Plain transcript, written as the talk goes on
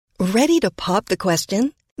Ready to pop the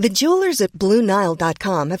question? The jewelers at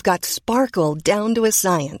BlueNile.com have got sparkle down to a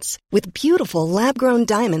science with beautiful lab-grown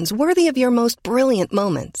diamonds worthy of your most brilliant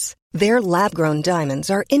moments. Their lab-grown diamonds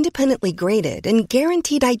are independently graded and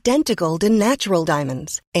guaranteed identical to natural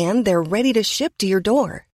diamonds, and they're ready to ship to your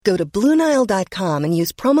door. Go to BlueNile.com and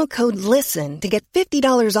use promo code LISTEN to get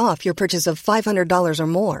 $50 off your purchase of $500 or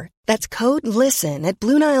more. That's code LISTEN at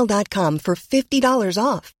BlueNile.com for $50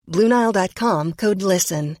 off. BlueNile.com, code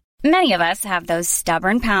LISTEN. Many of us have those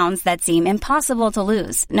stubborn pounds that seem impossible to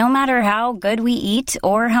lose, no matter how good we eat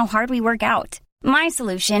or how hard we work out. My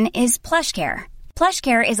solution is PlushCare.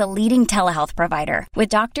 PlushCare is a leading telehealth provider with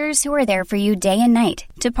doctors who are there for you day and night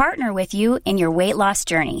to partner with you in your weight loss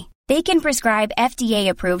journey. They can prescribe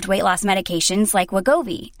FDA-approved weight loss medications like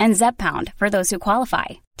Wegovy and Zepbound for those who qualify.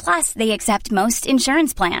 Plus, they accept most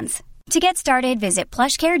insurance plans. To get started, visit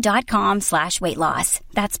plushcare.com/weightloss.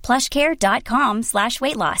 That's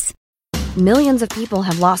plushcare.com/weightloss. Millions of people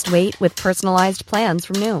have lost weight with personalized plans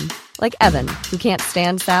from Noom. Like Evan, who can't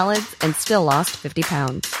stand salads and still lost 50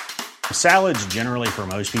 pounds. Salads generally for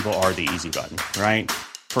most people are the easy button, right?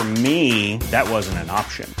 For me, that wasn't an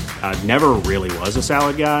option. I never really was a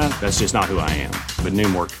salad guy. That's just not who I am. But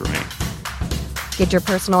Noom worked for me. Get your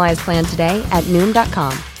personalized plan today at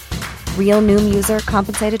Noom.com. Real Noom user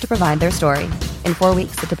compensated to provide their story. In 4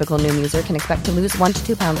 weeks, the typical Noom user can expect to lose 1 to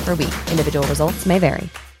 2 pounds per week. Individual results may vary.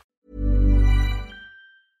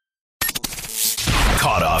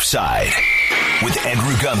 Caught Offside with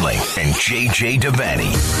Andrew Gunling and JJ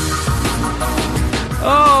Devaney.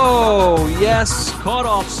 Oh, yes, caught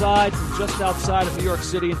offside from just outside of New York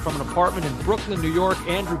City and from an apartment in Brooklyn, New York.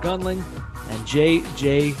 Andrew Gunling and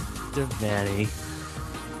JJ Devaney.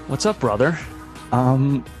 What's up, brother?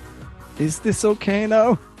 Is this okay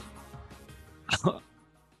now?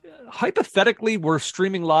 Hypothetically, we're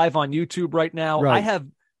streaming live on YouTube right now. Right.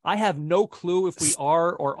 I have no clue if we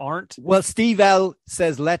are or aren't. Well, Steve L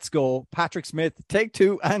says, let's go. Patrick Smith, take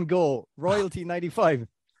 2 and go. Royalty 95,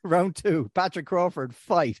 round 2. Patrick Crawford,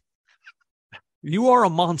 fight. You are a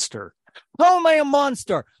monster. How am I a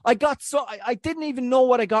monster? I didn't even know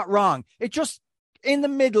what I got wrong. It just, in the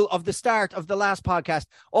middle of the start of the last podcast,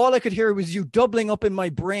 all I could hear was you doubling up in my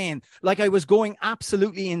brain like I was going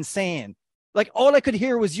absolutely insane. Like all I could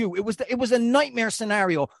hear was you. It was a nightmare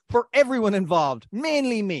scenario for everyone involved,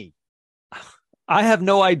 mainly me. I have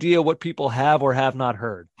no idea what people have or have not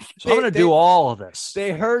heard. So I'm going to do all of this.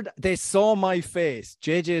 They saw my face.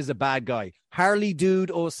 JJ is a bad guy. Harley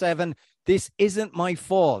Dude 07. This isn't my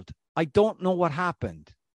fault. I don't know what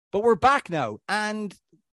happened, but we're back now. And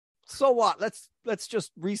so what? Let's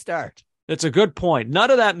just restart. It's a good point.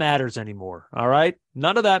 None of that matters anymore. All right.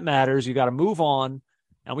 None of that matters. You got to move on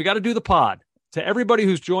and we got to do the pod. To everybody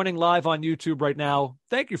who's joining live on YouTube right now,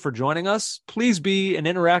 thank you for joining us. Please be an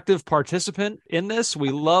interactive participant in this. We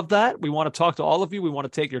love that. We want to talk to all of you. We want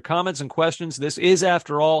to take your comments and questions. This is,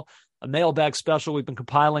 after all, a mailbag special. We've been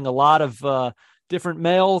compiling a lot of different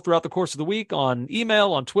mail throughout the course of the week on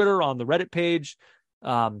email, on Twitter, on the Reddit page.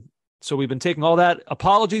 So we've been taking all that.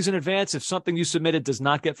 Apologies in advance if something you submitted does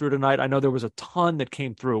not get through tonight. I know there was a ton that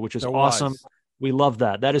came through, which is awesome. We love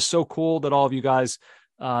that. That is so cool that all of you guys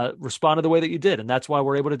responded the way that you did. And that's why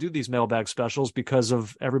we're able to do these mailbag specials, because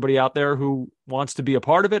of everybody out there who wants to be a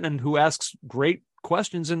part of it and who asks great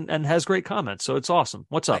questions and has great comments. So it's awesome.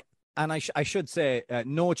 What's up? And I should say,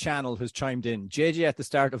 no channel has chimed in. JJ at the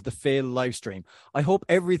start of the fail live stream. I hope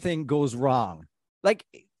everything goes wrong. Like,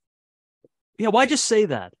 yeah, why just say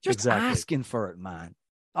that? Just exactly. Asking for it, man.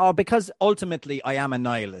 Oh, because ultimately I am a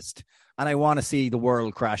nihilist and I want to see the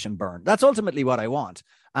world crash and burn. That's ultimately what I want.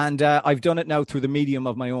 And I've done it now through the medium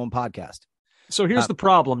of my own podcast. So here's the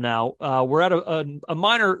problem now. We're at a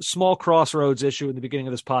minor, small crossroads issue in the beginning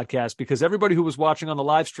of this podcast, because everybody who was watching on the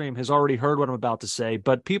live stream has already heard what I'm about to say,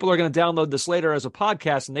 but people are going to download this later as a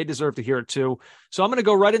podcast and they deserve to hear it too. So I'm going to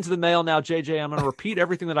go right into the mail now, JJ. I'm going to repeat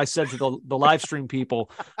everything that I said to the live stream people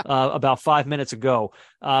about 5 minutes ago.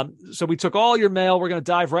 So we took all your mail. We're going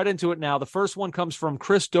to dive right into it now. The first one comes from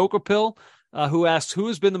Chris Dokopil, who asks, who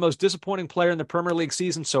has been the most disappointing player in the Premier League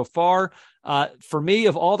season so far? For me,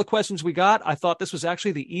 of all the questions we got, I thought this was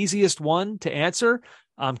actually the easiest one to answer.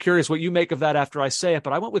 I'm curious what you make of that after I say it,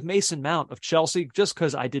 but I went with Mason Mount of Chelsea just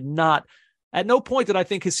because I did not, at no point did I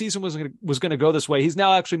think his season was going to go this way. He's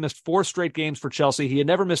now actually missed 4 straight games for Chelsea. He had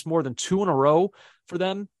never missed more than 2 in a row for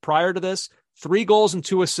them prior to this. 3 goals and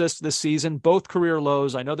 2 assists this season, both career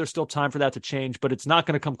lows. I know there's still time for that to change, but it's not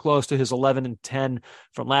going to come close to his 11 and 10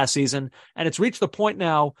 from last season. And it's reached the point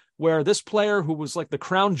now where this player, who was like the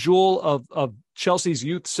crown jewel of Chelsea's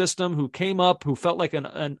youth system, who came up, who felt like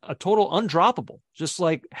a total undroppable, just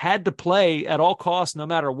like had to play at all costs, no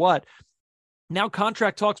matter what. Now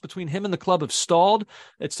contract talks between him and the club have stalled.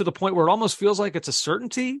 It's to the point where it almost feels like it's a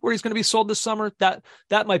certainty where he's going to be sold this summer. That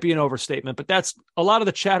might be an overstatement, but that's a lot of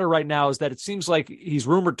the chatter right now, is that it seems like he's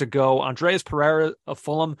rumored to go. Andreas Pereira of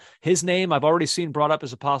Fulham, his name I've already seen brought up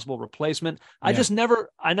as a possible replacement. Yeah.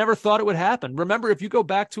 I never thought it would happen. Remember, if you go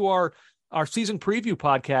back to our season preview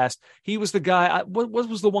podcast, he was the guy. What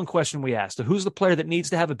was the one question we asked? Who's the player that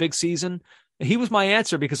needs to have a big season? He was my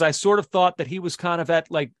answer, because I sort of thought that he was kind of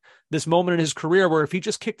at like this moment in his career where if he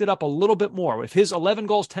just kicked it up a little bit more, if his 11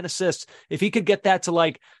 goals, 10 assists, if he could get that to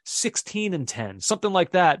like 16 and 10, something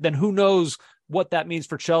like that, then who knows what that means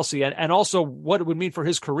for Chelsea, and also what it would mean for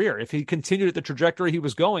his career. If he continued at the trajectory he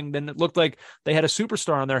was going, then it looked like they had a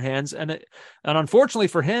superstar on their hands. And unfortunately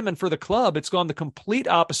for him and for the club, it's gone the complete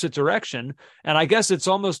opposite direction. And I guess it's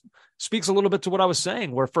almost speaks a little bit to what I was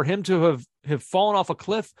saying, where for him to have fallen off a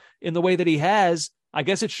cliff in the way that he has, I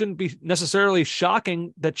guess it shouldn't be necessarily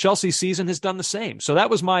shocking that Chelsea's season has done the same. So that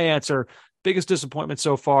was my answer. Biggest disappointment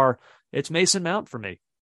so far, it's Mason Mount for me.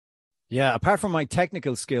 Yeah, apart from my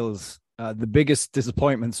technical skills, the biggest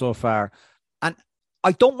disappointment so far. And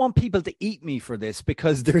I don't want people to eat me for this,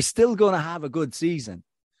 because they're still going to have a good season.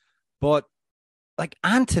 But like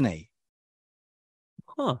Anthony,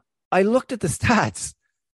 I looked at the stats.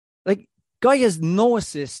 Like, guy has no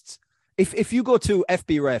assists. If you go to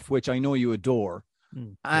FBref, which I know you adore,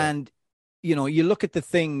 and you know, you look at the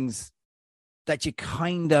things that you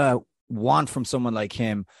kind of want from someone like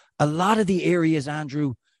him, a lot of the areas,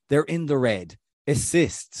 Andrew, they're in the red.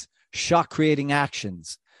 Assists, shot creating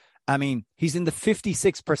actions. I mean, he's in the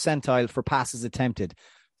 56th percentile for passes attempted.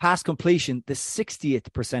 Pass completion, the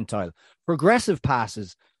 60th percentile. Progressive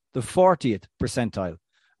passes, the 40th percentile.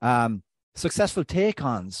 Successful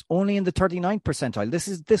take-ons, only in the 39th percentile.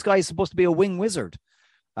 This guy is supposed to be a wing wizard.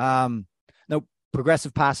 Now,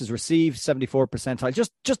 progressive passes received, 74th percentile.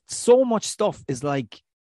 Just so much stuff is like,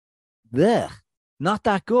 not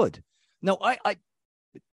that good. Now,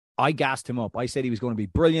 I gassed him up. I said he was going to be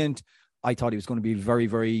brilliant. I thought he was going to be very,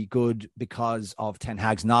 very good because of Ten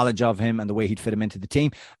Hag's knowledge of him and the way he'd fit him into the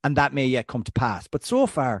team. And that may yet come to pass. But so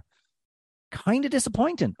far, kind of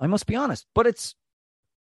disappointing, I must be honest. But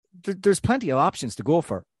there's plenty of options to go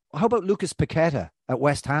for. How about Lucas Paqueta at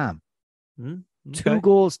West Ham? Okay. 2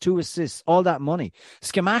 goals, 2 assists, all that money.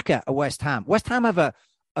 Scamacca at West Ham. West Ham have a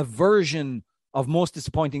version of most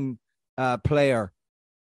disappointing player,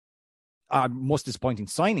 most disappointing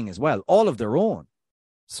signing as well, all of their own.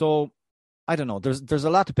 So I don't know. There's a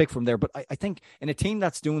lot to pick from there, but I think in a team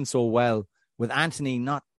that's doing so well with Anthony,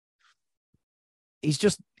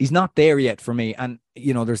 he's not there yet for me. And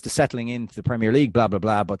you know, there's the settling into the Premier League, blah blah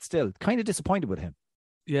blah. But still, kind of disappointed with him.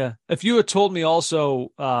 Yeah. If you had told me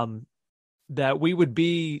also that we would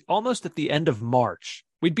be almost at the end of March,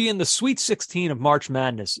 we'd be in the Sweet 16 of March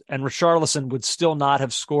Madness, and Richarlison would still not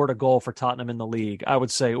have scored a goal for Tottenham in the league, I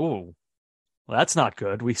would say, oh, well, that's not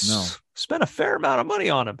good. We spent a fair amount of money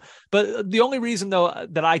on him. But the only reason, though,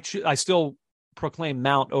 that I still proclaim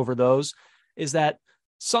Mount over those is that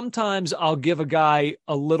sometimes I'll give a guy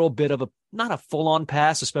a little bit of not a full-on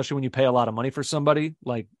pass, especially when you pay a lot of money for somebody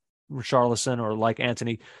like Richarlison or like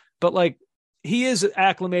Anthony, but like he is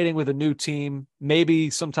acclimating with a new team.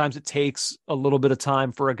 Maybe sometimes it takes a little bit of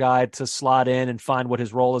time for a guy to slot in and find what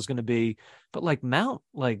his role is going to be. But like Mount,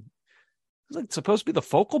 it's supposed to be the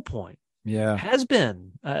focal point. Yeah, has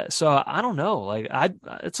been. So I don't know.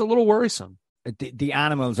 It's a little worrisome. The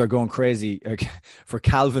animals are going crazy for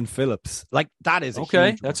Calvin Phillips. Like that is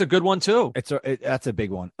okay. That's a good one too. That's a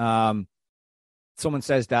big one. Someone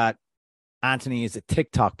says that Anthony is a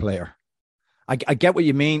TikTok player. I get what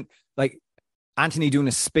you mean. Like Anthony doing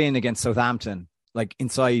a spin against Southampton, like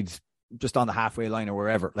inside, just on the halfway line or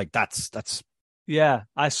wherever. Like that's. Yeah,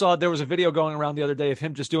 I saw there was a video going around the other day of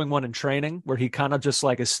him just doing one in training where he kind of just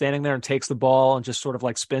like is standing there and takes the ball and just sort of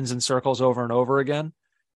like spins in circles over and over again.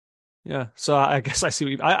 Yeah, so I guess I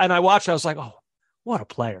see. I watched. I was like, oh, what a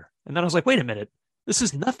player! And then I was like, wait a minute, this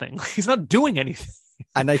is nothing. He's not doing anything.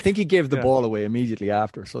 And I think he gave the ball away immediately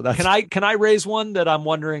after. So that's can I raise one that I'm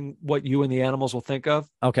wondering what you and the animals will think of?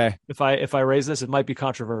 Okay, if I raise this, it might be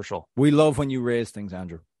controversial. We love when you raise things,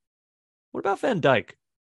 Andrew. What about Van Dijk?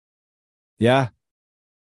 Yeah,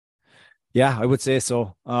 I would say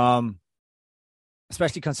so.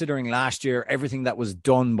 Especially considering last year, everything that was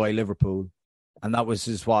done by Liverpool. And that was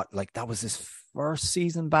his first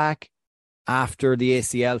season back after the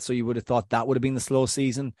ACL. So you would have thought that would have been the slow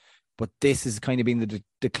season. But this has kind of been the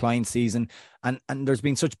decline season. And there's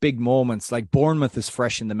been such big moments. Like Bournemouth is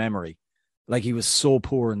fresh in the memory. Like he was so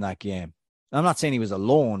poor in that game. I'm not saying he was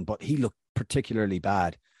alone, but he looked particularly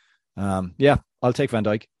bad. Yeah, I'll take Van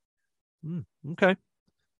Dijk. Okay.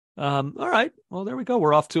 All right. Well, there we go.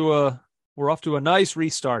 We're off to a nice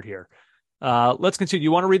restart here. Let's continue.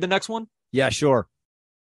 You want to read the next one? Yeah, sure.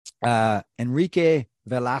 Enrique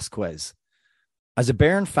Velasquez. As a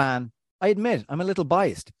Bayern fan, I admit I'm a little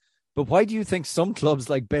biased, but why do you think some clubs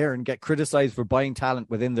like Bayern get criticized for buying talent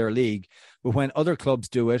within their league, but when other clubs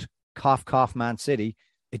do it, cough, cough, Man City,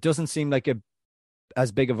 it doesn't seem like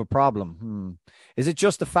as big of a problem? Is it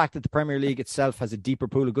just the fact that the Premier League itself has a deeper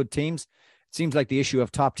pool of good teams? It seems like the issue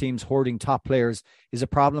of top teams hoarding top players is a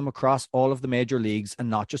problem across all of the major leagues and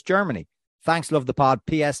not just Germany. Thanks, love the pod.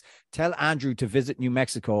 P.S. Tell Andrew to visit New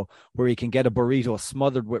Mexico where he can get a burrito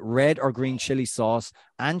smothered with red or green chili sauce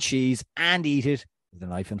and cheese and eat it with a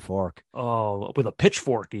knife and fork. Oh, with a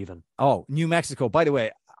pitchfork even. Oh, New Mexico. By the way,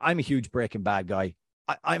 I'm a huge Breaking Bad guy.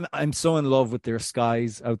 I'm so in love with their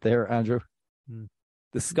skies out there, Andrew.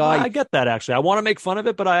 The sky. I get that, actually. I want to make fun of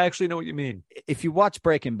it, but I actually know what you mean. If you watch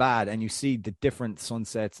Breaking Bad and you see the different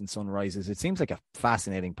sunsets and sunrises, it seems like a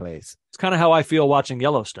fascinating place. It's kind of how I feel watching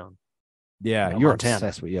Yellowstone. Yeah, you're Montana.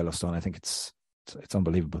 obsessed with Yellowstone. I think it's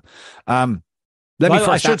unbelievable.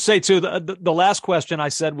 I should say too, the last question I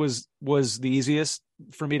said was the easiest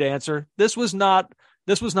for me to answer. This was not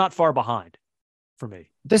far behind for me.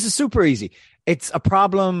 This is super easy. It's a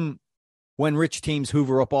problem when rich teams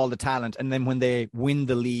hoover up all the talent, and then when they win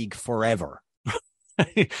the league forever.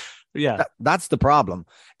 Yeah, that's the problem.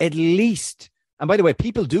 At least, and by the way,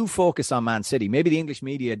 people do focus on Man City. Maybe the English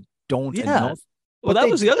media don't enough. Well, that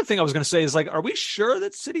was the other thing I was going to say is, like, are we sure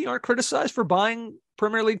that City aren't criticized for buying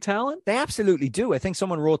Premier League talent? They absolutely do. I think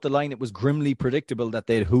someone wrote the line, it was grimly predictable that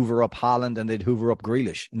they'd hoover up Haaland and they'd hoover up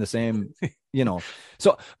Grealish in the same,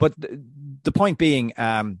 So, but the point being,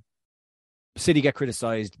 City get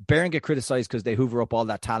criticized. Bayern get criticized because they hoover up all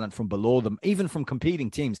that talent from below them, even from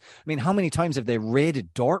competing teams. I mean, how many times have they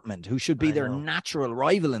raided Dortmund, who should be their natural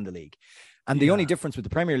rival in the league? And the only difference with the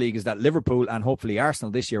Premier League is that Liverpool and hopefully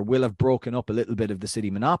Arsenal this year will have broken up a little bit of the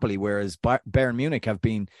City monopoly, whereas Bayern Munich have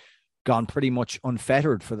gone pretty much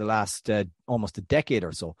unfettered for the last almost a decade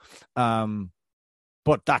or so.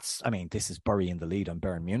 But this is burying the lead on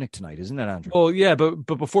Bayern Munich tonight, isn't it, Andrew? Well, yeah, but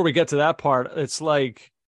before we get to that part, it's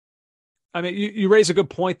like, I mean, you raise a good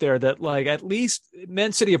point there that, like, at least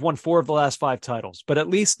Man City have won 4 of the last 5 titles, but at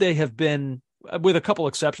least they have been, with a couple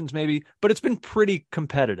exceptions maybe, but it's been pretty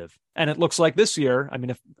competitive. And it looks like this year, I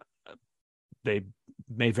mean, if they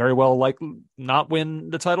may very well not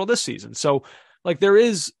win the title this season. So, like, there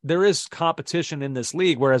is competition in this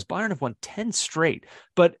league, whereas Bayern have won 10 straight.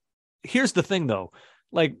 But here's the thing, though.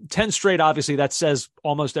 Like, 10 straight, obviously, that says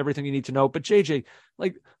almost everything you need to know. But JJ,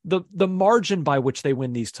 like, the margin by which they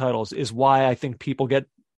win these titles is why I think people get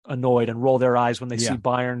annoyed and roll their eyes when they see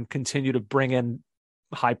Bayern continue to bring in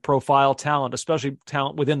high-profile talent, especially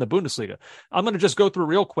talent within the Bundesliga. I'm going to just go through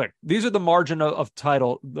real quick. These are the margin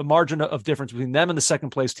the margin of difference between them and the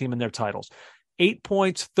second-place team in their titles. 8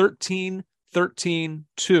 points, 13, 13,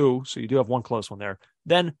 2. So you do have one close one there.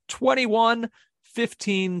 Then 21,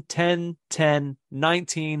 15, 10, 10,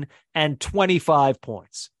 19, and 25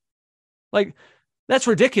 points. Like, that's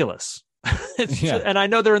ridiculous. And I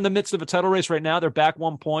know they're in the midst of a title race right now. They're back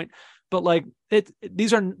 1 point, but like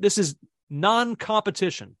this is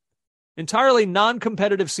non-competition, entirely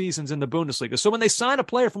non-competitive seasons in the Bundesliga. So when they sign a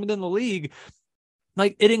player from within the league,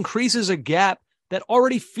 like, it increases a gap that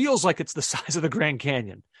already feels like it's the size of the Grand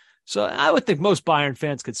Canyon. So I would think most Bayern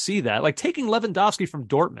fans could see that. Like, taking Lewandowski from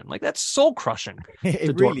Dortmund, like, that's soul crushing.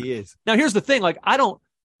 It really is. Now, here's the thing. Like,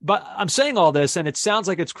 but I'm saying all this and it sounds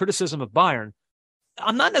like it's criticism of Bayern.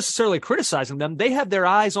 I'm not necessarily criticizing them. They have their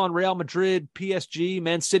eyes on Real Madrid, PSG,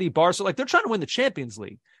 Man City, Barca. Like, they're trying to win the Champions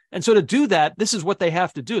League. And so to do that, this is what they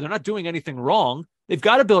have to do. They're not doing anything wrong. They've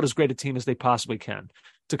got to build as great a team as they possibly can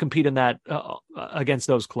to compete in that against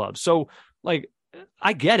those clubs. So, like,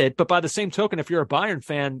 I get it, but by the same token, if you're a Bayern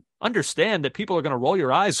fan, understand that people are going to roll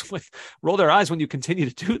their eyes when you continue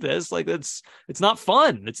to do this. Like, it's not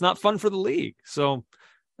fun. It's not fun for the league. So,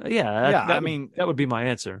 that would be my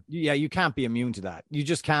answer. Yeah, you can't be immune to that. You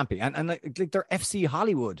just can't be. And like they're FC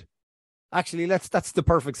Hollywood. Actually, that's the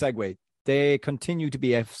perfect segue. They continue to be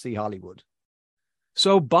FC Hollywood.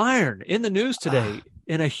 So Bayern in the news today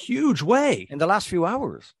in a huge way. In the last few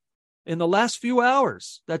hours.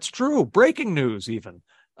 That's true. Breaking news even.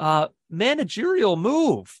 Managerial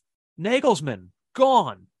move. Nagelsmann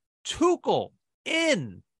gone. Tuchel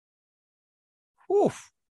in.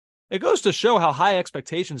 Oof. It goes to show how high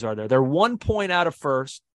expectations are there. They're 1 point out of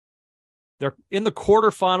first. They're in the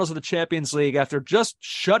quarterfinals of the Champions League after just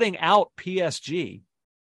shutting out PSG.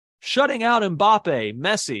 Shutting out Mbappe,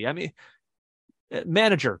 Messi. I mean,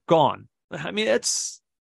 Manager gone. I mean, it's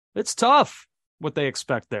tough what they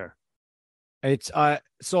expect there. It's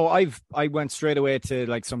so I went straight away to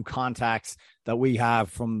like some contacts that we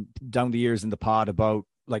have from down the years in the pod about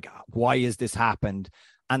like why has this happened,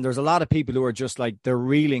 and there's a lot of people who are just like they're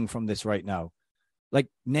reeling from this right now. Like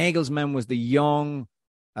Nagelsmann was the young,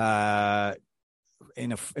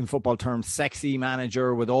 in football terms, sexy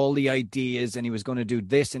manager with all the ideas, and he was going to do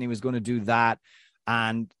this and he was going to do that,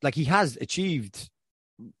 and like he has achieved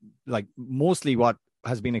like mostly what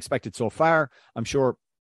has been expected so far. I'm sure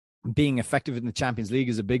being effective in the Champions League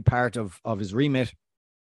is a big part of his remit.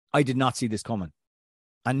 I did not see this coming.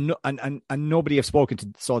 And nobody I've spoken to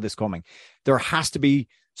saw this coming. There has to be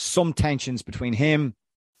some tensions between him,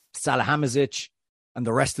 Salihamidzic, and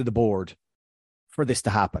the rest of the board for this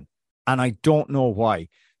to happen. And I don't know why.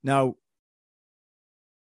 Now,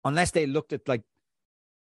 unless they looked at like,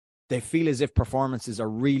 they feel as if performances are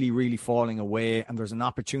really, really falling away and there's an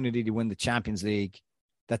opportunity to win the Champions League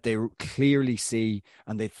that they clearly see,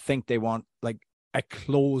 and they think they want like a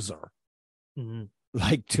closer,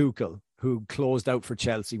 like Tuchel, who closed out for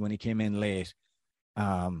Chelsea when he came in late.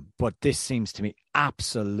 But this seems to me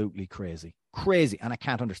absolutely crazy, and I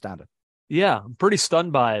can't understand it. Yeah, I'm pretty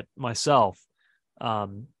stunned by it myself. But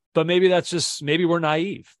maybe maybe we're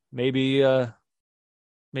naive. Maybe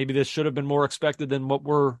this should have been more expected than what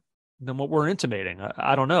we're intimating.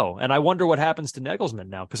 I don't know. And I wonder what happens to Nagelsmann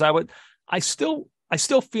now, because I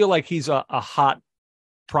still feel like he's a hot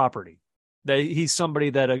property. That he's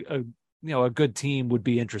somebody that a good team would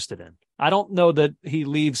be interested in. I don't know that he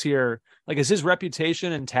leaves here. Like, is his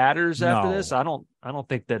reputation in tatters after this? I don't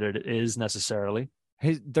think that it is necessarily.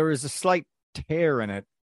 There is a slight tear in it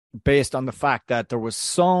based on the fact that there was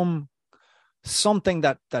something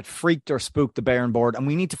that freaked or spooked the Bayern board, and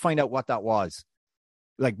we need to find out what that was.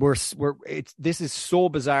 Like this is so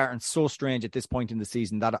bizarre and so strange at this point in the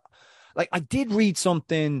season that like I did read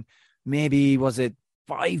something, maybe was it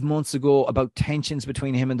 5 months ago, about tensions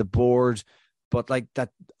between him and the board, but like that,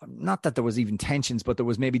 not that there was even tensions, but there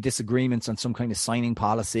was maybe disagreements on some kind of signing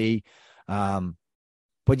policy.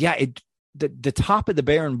 But yeah, the top of the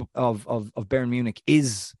Bayern of Bayern Munich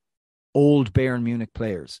is old Bayern Munich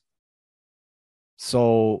players.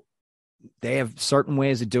 So they have certain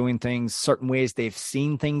ways of doing things, certain ways they've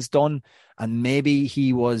seen things done, and maybe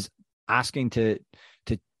he was asking to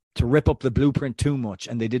rip up the blueprint too much,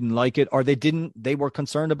 and they didn't like it, or they were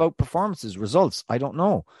concerned about performances, results. I don't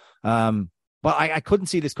know. But I couldn't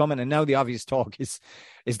see this coming. And now the obvious talk is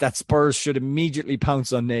that Spurs should immediately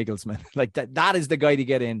pounce on Nagelsmann. Like that is the guy to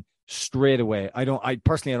get in straight away. I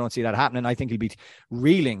personally don't see that happening. I think he'll be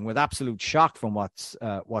reeling with absolute shock from what's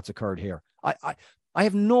occurred here. I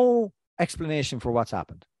have no explanation for what's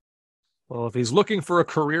happened. Well, if he's looking for a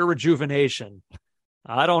career rejuvenation,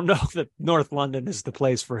 I don't know that North London is the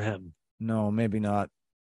place for him. No, maybe not.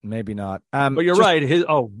 Maybe not. But you're right.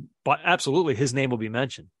 But absolutely, his name will be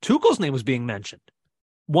mentioned. Tuchel's name was being mentioned.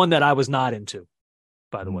 One that I was not into,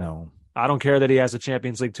 by the way. No. I don't care that he has a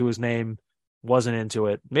Champions League to his name. Wasn't into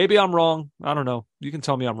it. Maybe I'm wrong. I don't know. You can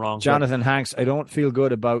tell me I'm wrong. Jonathan Hanks, I don't feel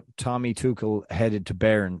good about Tommy Tuchel headed to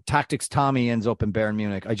Bayern. Tactics Tommy ends up in Bayern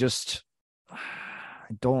Munich. I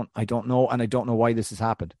don't know, and I don't know why this has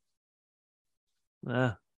happened.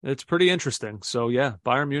 It's pretty interesting. So yeah,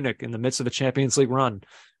 Bayern Munich in the midst of a Champions League run,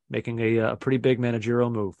 making a pretty big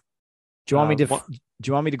managerial move. Do you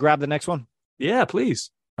want me to grab the next one? Yeah,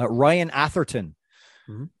 please. Ryan Atherton.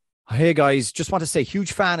 Mm-hmm. Hey guys, just want to say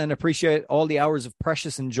huge fan and appreciate all the hours of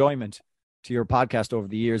precious enjoyment to your podcast over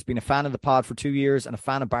the years. Been a fan of the pod for 2 years and a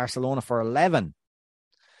fan of Barcelona for 11.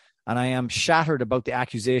 And I am shattered about the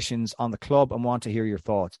accusations on the club and want to hear your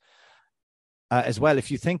thoughts. As well, if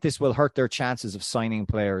you think this will hurt their chances of signing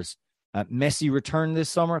players. Messi return this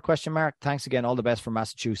summer? ? Thanks again. All the best from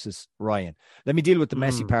Massachusetts, Ryan. Let me deal with the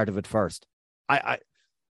Messi part of it first. I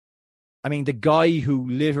mean, the guy who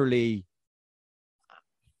literally,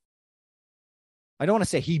 I don't want to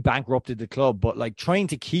say he bankrupted the club, but like trying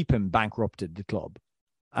to keep him bankrupted the club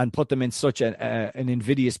and put them in such an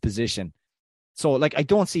invidious position. So like, I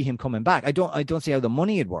don't see him coming back. I don't see how the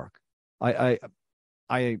money would work.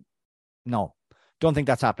 No, don't think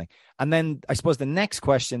that's happening. And then I suppose the next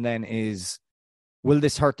question then is, will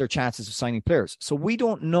this hurt their chances of signing players? So we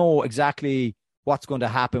don't know exactly what's going to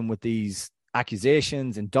happen with these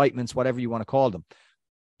accusations, indictments, whatever you want to call them.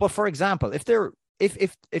 But for example, if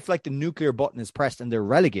like the nuclear button is pressed and they're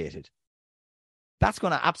relegated, that's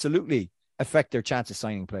going to absolutely affect their chance of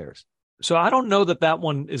signing players. So I don't know that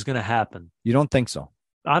one is going to happen. You don't think so?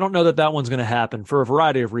 I don't know that one's going to happen for a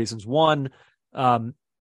variety of reasons. One,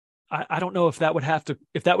 I don't know if that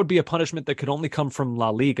would be a punishment that could only come from La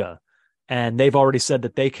Liga. and they've already said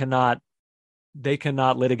that they cannot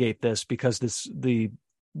litigate this because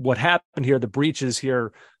what happened here, the breaches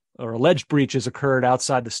here, or alleged breaches, occurred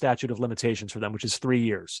outside the statute of limitations for them, which is 3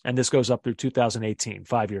 years, and this goes up through 2018,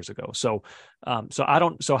 5 years ago. So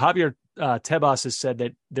Javier Tebas has said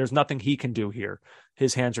that there's nothing he can do here.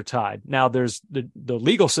 His hands are tied. Now there's the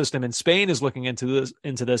legal system in Spain is looking into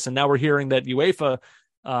this, and now we're hearing that UEFA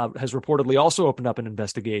has reportedly also opened up an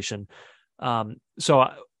investigation. So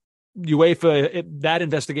UEFA, that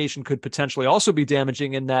investigation could potentially also be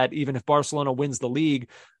damaging in that even if Barcelona wins the league,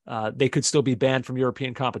 they could still be banned from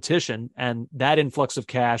European competition. And that influx of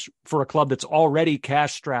cash for a club that's already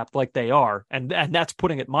cash strapped like they are, and that's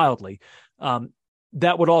putting it mildly,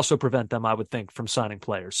 that would also prevent them, I would think, from signing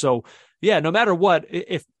players. So yeah, no matter what,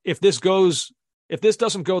 if this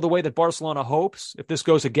doesn't go the way that Barcelona hopes, if this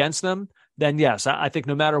goes against them, then yes, I think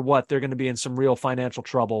no matter what, they're going to be in some real financial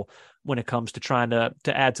trouble when it comes to trying to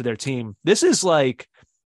add to their team. This is like,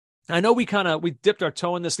 I know we dipped our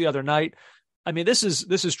toe in this the other night. I mean, this has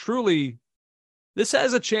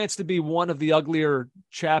a chance to be one of the uglier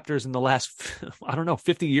chapters in the last,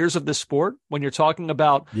 50 years of this sport, when you're talking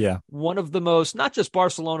about one of the most, not just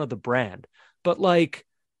Barcelona, the brand, but like,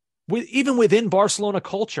 even within Barcelona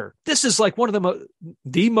culture, this is like one of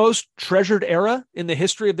the most treasured era in the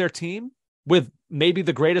history of their team, with maybe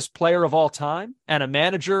the greatest player of all time and a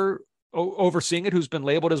manager overseeing it who's been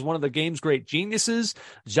labeled as one of the game's great geniuses.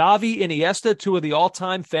 Xavi, Iniesta, two of the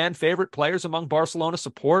all-time fan favorite players among Barcelona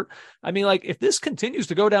support. I mean, like, if this continues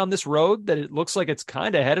to go down this road that it looks like it's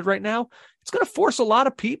kind of headed right now, it's going to force a lot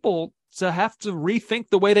of people to have to rethink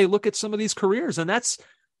the way they look at some of these careers, and that's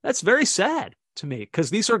very sad to me, because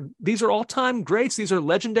these are all-time greats. These are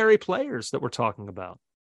legendary players that we're talking about.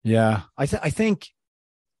 Yeah, I think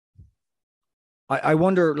I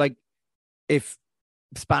wonder, like, if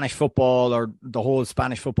Spanish football or the whole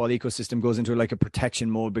Spanish football ecosystem goes into like a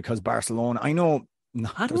protection mode because Barcelona. I don't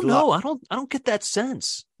know. I don't get that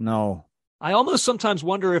sense. No, I almost sometimes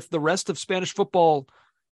wonder if the rest of Spanish football,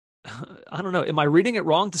 I don't know. Am I reading it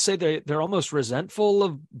wrong to say they're almost resentful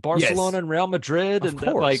of Barcelona and Real Madrid, and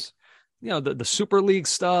that, like, the Super League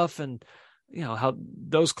stuff, and how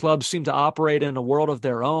those clubs seem to operate in a world of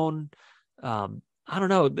their own. I don't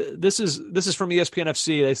know. This is from ESPN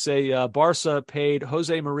FC. They say Barca paid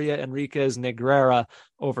Jose Maria Enriquez Negreira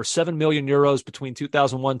over 7 million euros between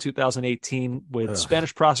 2001 2018, with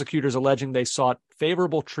Spanish prosecutors alleging they sought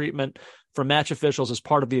favorable treatment from match officials as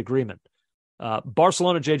part of the agreement.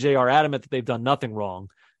 Barcelona JJ are adamant that they've done nothing wrong,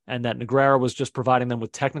 and that Negreira was just providing them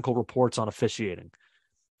with technical reports on officiating.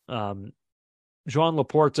 Joan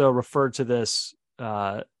Laporta referred to this.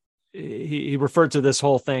 He referred to this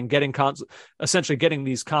whole thing, essentially getting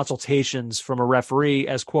these consultations from a referee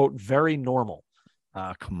as, quote, very normal.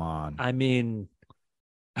 Come on. I mean,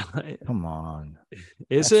 come on.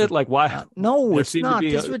 Is it like, why? No, it's not.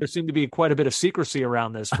 There seemed to be quite a bit of secrecy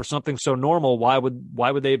around this for something so normal. Why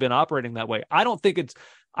would they have been operating that way? I don't think it's.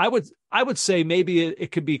 I would say maybe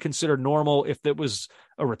it could be considered normal if it was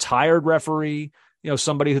a retired referee,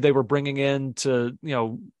 somebody who they were bringing in to,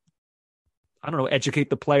 I don't know,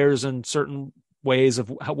 educate the players in certain ways of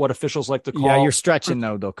what officials like to call. Yeah, you're stretching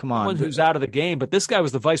now, though. Come on. Someone who's out of the game. But this guy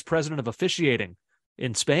was the vice president of officiating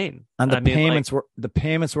in Spain. And the payments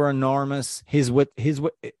were enormous.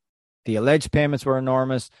 The alleged payments were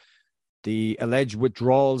enormous. The alleged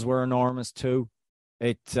withdrawals were enormous too.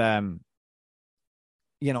 It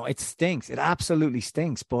it stinks. It absolutely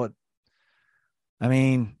stinks. But I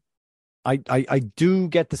mean, I do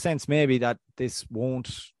get the sense maybe that this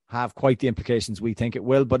won't have quite the implications we think it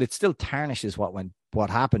will, but it still tarnishes what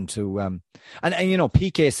happened to and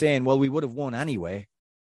PK saying, well, we would have won anyway.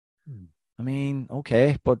 I mean,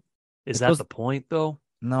 okay, but is that the point though?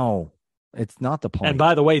 No, it's not the point. And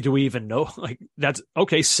by the way, do we even know? Like, that's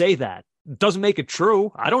okay. Say that. It doesn't make it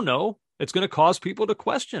true. I don't know. It's going to cause people to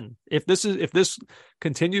question if this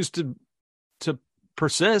continues to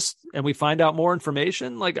persist and we find out more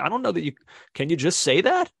information. Like, I don't know that can you just say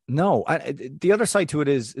that? No. The other side to it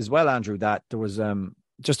is as well, Andrew, that there was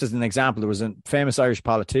just as an example, there was a famous Irish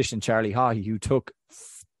politician, Charlie Haughey, who took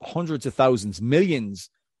hundreds of thousands, millions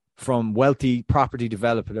from wealthy property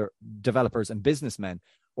developers and businessmen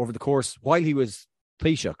over the course while he was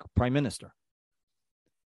Taoiseach, Prime Minister.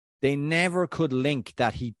 They never could link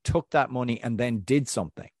that he took that money and then did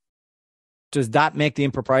something. Does that make the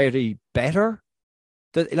impropriety better?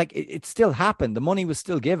 It still happened. The money was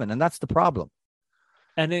still given, and that's the problem.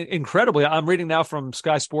 And incredibly, I'm reading now from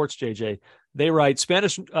Sky Sports, JJ. They write,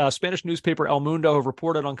 Spanish newspaper El Mundo have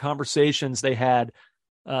reported on conversations they had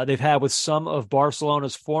they've had with some of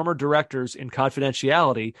Barcelona's former directors in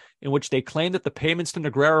confidentiality, in which they claim that the payments to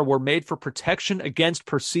Negreira were made for protection against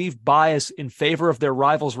perceived bias in favor of their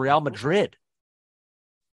rivals Real Madrid.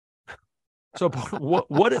 So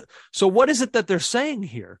what is it that they're saying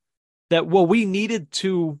here? That, well, we needed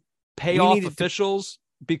to pay off officials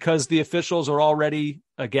because the officials are already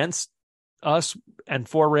against us and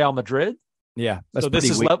for Real Madrid? Yeah. So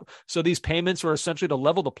so these payments are essentially to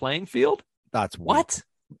level the playing field? That's what?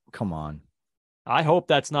 Come on. I hope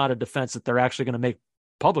that's not a defense that they're actually going to make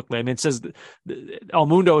publicly. I mean, it says El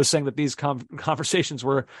Mundo is saying that these conversations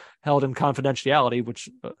were held in confidentiality, which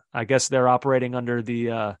I guess they're operating under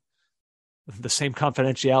the same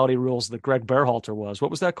confidentiality rules that Greg Berhalter was.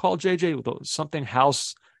 What was that called, JJ? Something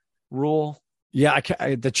house rule? Yeah,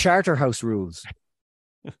 the Charter House rules.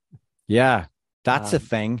 Yeah, that's a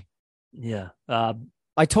thing. Yeah.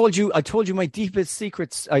 I told you my deepest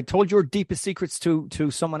secrets. I told your deepest secrets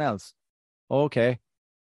to someone else. Okay.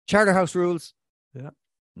 Charter House rules. Yeah.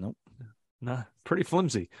 Nope. Nah, pretty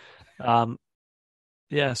flimsy.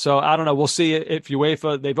 Yeah, so I don't know. We'll see if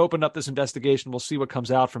UEFA, they've opened up this investigation. We'll see what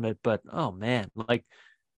comes out from it. But, oh, man, like,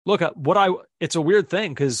 look, it's a weird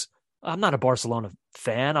thing because I'm not a Barcelona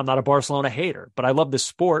fan. I'm not a Barcelona hater, but I love this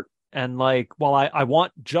sport. And, like, while I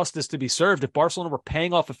want justice to be served, if Barcelona were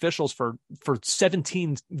paying off officials for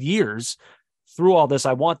 17 years through all this,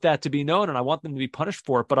 I want that to be known and I want them to be punished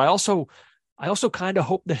for it. But I also kind of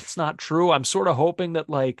hope that it's not true. I'm sort of hoping that,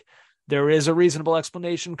 like, there is a reasonable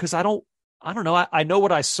explanation because I don't know. I know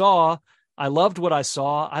what I saw. I loved what I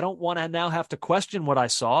saw. I don't want to now have to question what I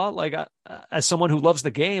saw. Like, as someone who loves the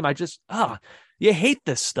game, I just, you hate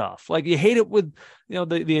this stuff. Like, you hate it with,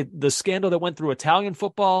 the scandal that went through Italian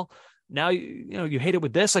football. Now, you hate it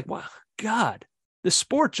with this. Like, wow, God, the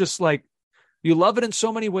sport just, like, you love it in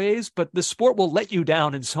so many ways, but the sport will let you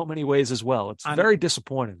down in so many ways as well. It's very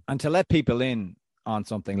disappointing. And to let people in on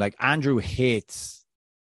something, like Andrew hates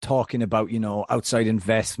talking about, outside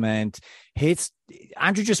investment.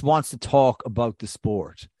 Andrew just wants to talk about the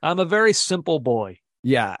sport. I'm a very simple boy.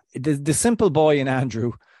 Yeah. The simple boy in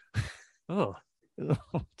Andrew. Oh,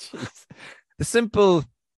 jeez. The simple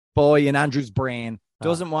boy in Andrew's brain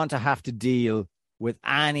doesn't want to have to deal with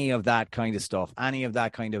any of that kind of stuff, any of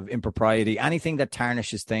that kind of impropriety, anything that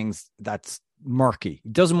tarnishes things that's murky. He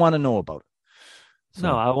doesn't want to know about it. So,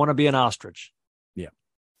 no, I want to be an ostrich. Yeah.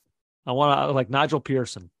 I want to, like Nigel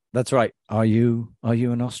Pearson. That's right. Are you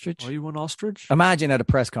an ostrich? Are you an ostrich? Imagine at a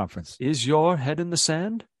press conference. Is your head in the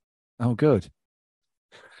sand? Oh, good.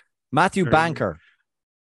 Matthew Banker.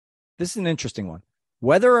 This is an interesting one.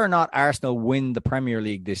 Whether or not Arsenal win the Premier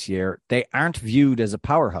League this year, they aren't viewed as a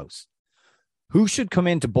powerhouse. Who should come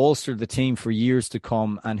in to bolster the team for years to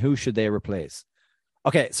come, and who should they replace?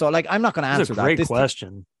 Okay, so I'm not going to answer that. Great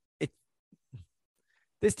question.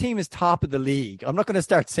 This team is top of the league. I'm not going to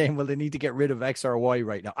start saying, well, they need to get rid of X or Y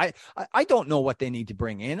right now. I don't know what they need to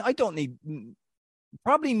bring in. I don't need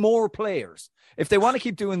probably more players. If they want to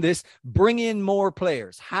keep doing this, bring in more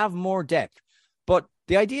players, have more depth. But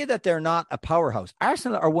the idea that they're not a powerhouse,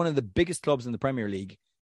 Arsenal are one of the biggest clubs in the Premier League,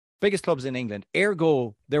 biggest clubs in England.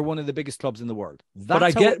 Ergo, they're one of the biggest clubs in the world. But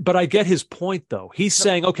I get his point, though. He's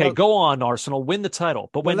saying, okay, go on, Arsenal, win the title.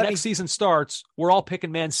 But when next season starts, we're all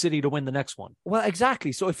picking Man City to win the next one. Well,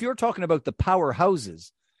 exactly. So if you're talking about the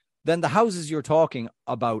powerhouses, then the houses you're talking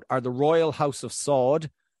about are the Royal House of Saud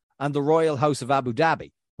and the Royal House of Abu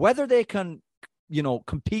Dhabi. Whether they can,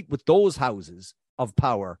 compete with those houses of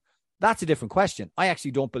power, that's a different question. I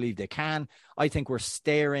actually don't believe they can. I think we're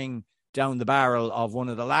staring down the barrel of one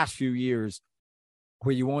of the last few years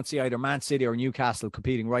where you won't see either Man City or Newcastle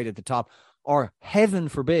competing right at the top, or heaven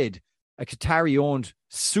forbid, a Qatari-owned,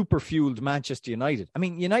 super-fueled Manchester United. I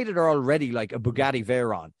mean, United are already like a Bugatti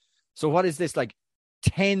Veyron. So what is this, like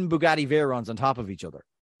 10 Bugatti Veyrons on top of each other?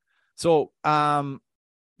 So,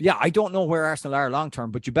 yeah, I don't know where Arsenal are long-term,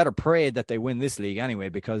 but you better pray that they win this league anyway,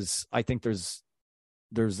 because I think there's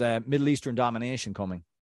Middle Eastern domination coming.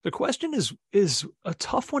 The question is a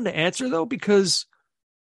tough one to answer, though, because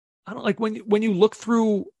I don't like when you look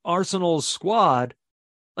through Arsenal's squad,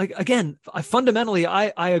 like, again,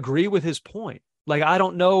 I agree with his point. Like, I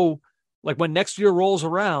don't know, like, when next year rolls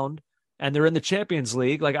around and they're in the Champions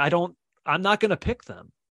League, like, I'm not going to pick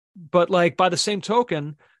them. But, like, by the same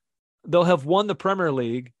token, they'll have won the Premier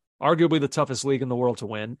League, arguably the toughest league in the world to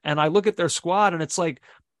win. And I look at their squad and it's like,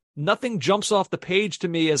 nothing jumps off the page to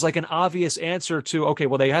me as like an obvious answer to, okay,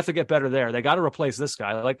 well, they have to get better there. They got to replace this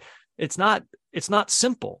guy. Like, it's not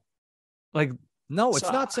simple. Like, no,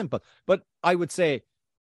 it's not simple, but I would say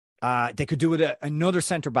they could do it another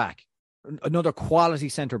center back, another quality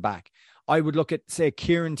center back. I would look at, say,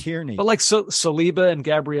 Kieran Tierney. But like Saliba and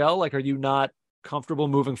Gabriel, like, are you not comfortable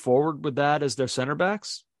moving forward with that as their center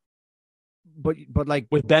backs? But like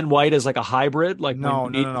with Ben White as like a hybrid, like no,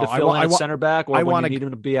 when you need no, him no. to fill in at center back, or when you need him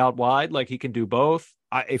to be out wide, like he can do both.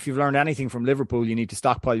 If you've learned anything from Liverpool, you need to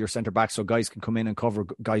stockpile your centre backs so guys can come in and cover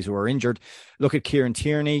guys who are injured. Look at Kieran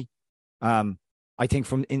Tierney. I think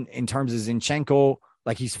from in terms of Zinchenko,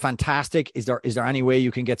 like he's fantastic. Is there any way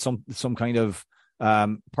you can get some kind of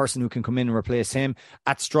person who can come in and replace him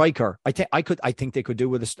at striker? I think they could do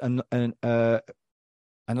with another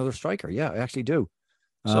striker. Yeah, I actually do.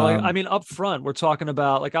 So, I mean, up front, we're talking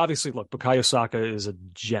about, like, obviously, look, Bukayo Saka is a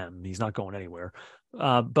gem. He's not going anywhere.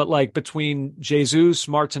 But, like, between Jesus,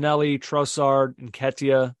 Martinelli, Trossard,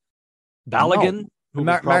 Nketiah, Balogun, who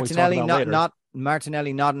Martinelli,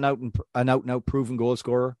 Martinelli, not an out-and-out proven goal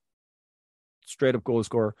scorer. Straight up goal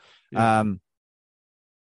scorer. Yeah.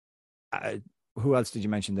 Who else did you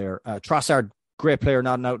mention there? Trossard, great player,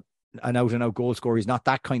 not an out-and-out goal scorer. He's not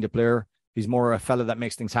that kind of player. He's more a fella that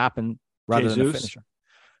makes things happen rather than a finisher.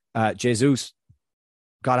 Jesus,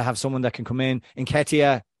 got to have someone that can come in.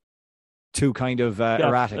 Nketiah, too kind of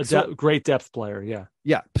erratic. Great depth player, yeah.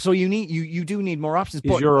 Yeah, so you do need more options.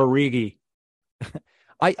 He's your Origi.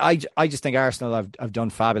 I just think Arsenal have done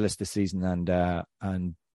fabulous this season, and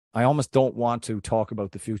I almost don't want to talk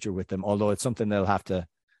about the future with them, although it's something they'll have to.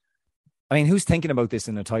 I mean, who's thinking about this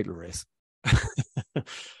in a title race?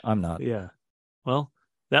 I'm not. Yeah. Well,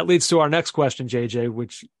 that leads to our next question, JJ,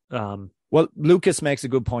 which... Well, Lucas makes a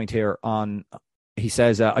good point here he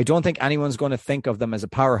says, I don't think anyone's going to think of them as a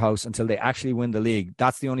powerhouse until they actually win the league.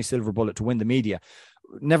 That's the only silver bullet to win the media.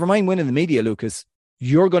 Never mind winning the media, Lucas.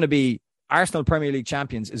 You're going to be Arsenal Premier League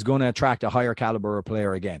champions is going to attract a higher caliber of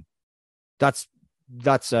player again. That's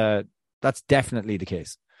definitely the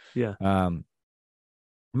case. Yeah.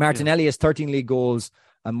 Martinelli has 13 league goals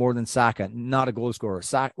and more than Saka. Not a goal scorer.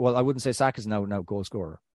 Well, I wouldn't say Saka's now goal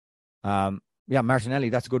scorer. Yeah, Martinelli,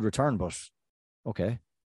 that's a good return, but okay.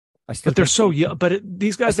 But they're so young. But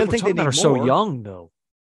these guys that we're talking about are so young, though.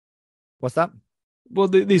 What's that? Well,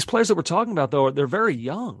 these players that we're talking about, though, they're very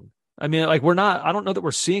young. I mean, like I don't know that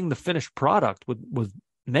we're seeing the finished product with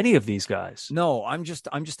many of these guys. No, I'm just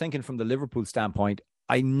thinking from the Liverpool standpoint.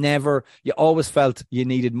 You always felt you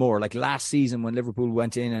needed more. Like last season when Liverpool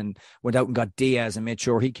went in and went out and got Diaz and made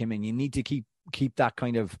sure he came in, you need to keep that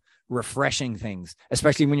kind of refreshing things,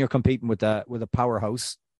 especially when you're competing with a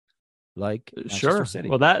powerhouse like Manchester City.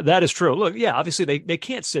 Well, that is true. Look, yeah, obviously they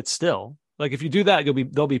can't sit still. Like if you do that,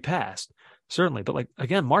 they'll be passed, certainly. But like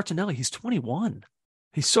again, Martinelli, he's 21.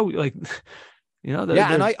 He's so like, you know.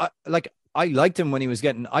 And I liked him when he was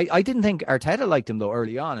getting. I didn't think Arteta liked him though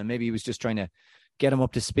early on, and maybe he was just trying to get him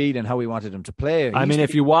up to speed and how he wanted him to play. I mean,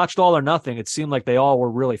 if you watched All or Nothing, it seemed like they all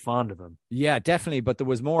were really fond of him. Yeah, definitely. But there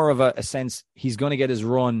was more of a sense he's going to get his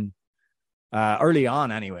run. Early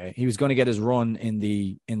on, anyway, he was going to get his run in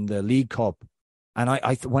the League Cup, and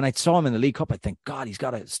I when I saw him in the League Cup, I think God, he's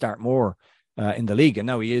got to start more in the league, and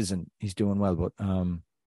now he is, and he's doing well. But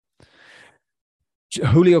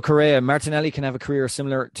Julio Correa, Martinelli can have a career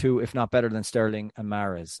similar to, if not better than Sterling and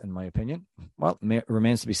Mahrez, in my opinion. Well,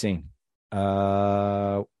 remains to be seen. You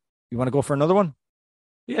want to go for another one?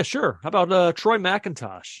 Yeah, sure. How about Troy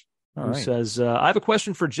McIntosh, who says, "I have a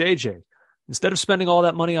question for JJ. Instead of spending all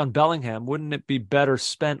that money on Bellingham, wouldn't it be better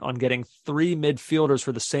spent on getting 3 midfielders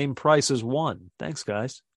for the same price as one? Thanks,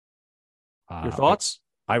 guys." Your thoughts?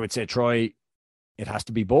 I would say, Troy, it has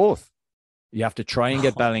to be both. You have to try and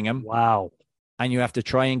get Bellingham. Wow. And you have to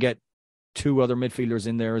try and get 2 other midfielders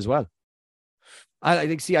in there as well. I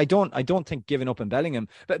don't think giving up on Bellingham,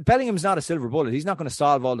 but Bellingham's not a silver bullet. He's not going to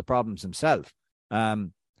solve all the problems himself.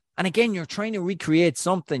 And again, you're trying to recreate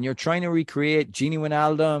something. You're trying to recreate Gini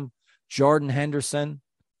Wijnaldum, Jordan Henderson,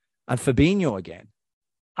 and Fabinho again.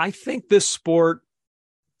 I think this sport,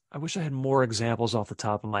 I wish I had more examples off the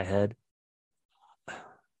top of my head.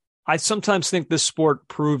 I sometimes think this sport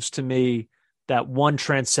proves to me that one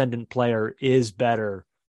transcendent player is better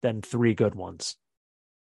than 3 good ones.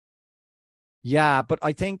 Yeah, but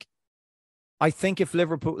I think if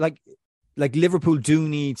Liverpool, like Liverpool do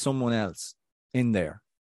need someone else in there.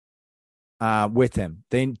 With him,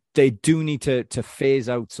 they do need to phase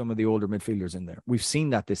out some of the older midfielders in there. We've seen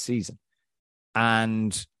that this season,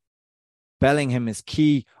 and Bellingham is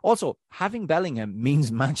key. Also, having Bellingham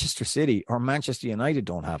means Manchester City or Manchester United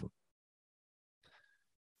don't have him.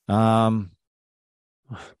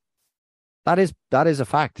 That is a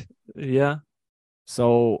fact. Yeah.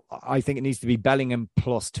 So I think it needs to be Bellingham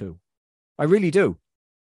 +2. I really do.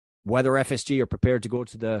 Whether FSG are prepared to go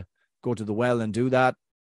to the well and do that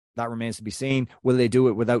remains to be seen. Will they do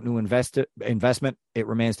it without new investment? It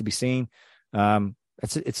remains to be seen.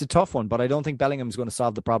 It's a tough one, but I don't think Bellingham's going to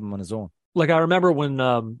solve the problem on his own. Like I remember when,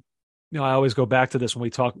 I always go back to this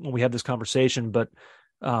when we had this conversation, but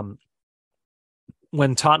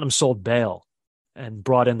when Tottenham sold Bale and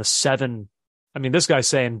brought in the 7, I mean, this guy's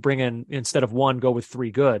saying bring in, instead of 1, go with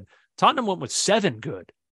 3 good. Tottenham went with 7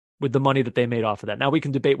 good with the money that they made off of that. Now we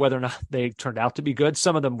can debate whether or not they turned out to be good.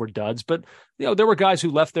 Some of them were duds, but there were guys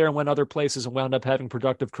who left there and went other places and wound up having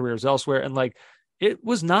productive careers elsewhere. And like, it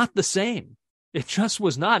was not the same. It just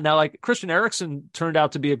was not. Now, like Christian Eriksen turned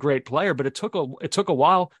out to be a great player, but it took a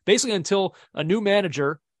while, basically until a new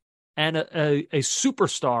manager and a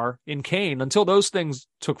superstar in Kane, until those things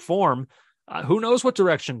took form. Who knows what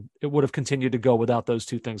direction it would have continued to go without those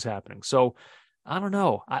two things happening. So I don't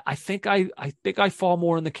know. I think I fall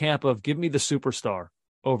more in the camp of give me the superstar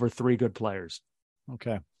over 3 good players.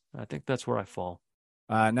 Okay. I think that's where I fall.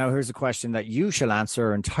 Now here's a question that you shall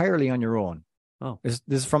answer entirely on your own. Oh, this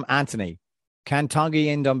is from Anthony. Can Tanguy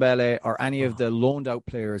Ndombele or any of the loaned out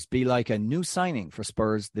players be like a new signing for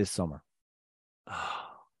Spurs this summer?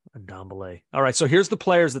 Ndombele. All right, so here's the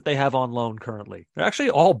players that they have on loan currently. They're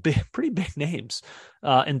actually all pretty big names.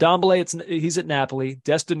 Ndombele, he's at Napoli.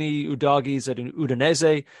 Destiny Udoghi's at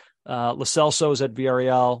Udinese. Lo Celso's at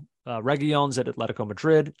Villarreal. Reguilon's at Atletico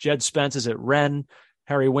Madrid. Jed Spence is at Rennes.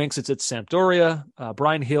 Harry Winks is at Sampdoria.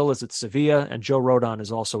 Brian Hill is at Sevilla. And Joe Rodon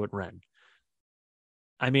is also at Rennes.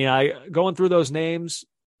 I mean, going through those names,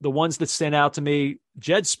 the ones that stand out to me,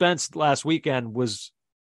 Jed Spence last weekend was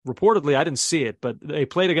reportedly, I didn't see it, but they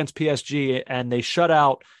played against PSG and they shut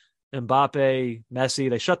out Mbappe, Messi.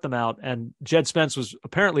 They shut them out. And Jed Spence was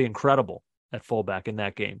apparently incredible at fullback in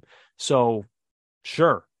that game. So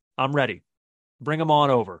sure, I'm ready. Bring them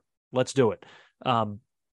on over. Let's do it. Some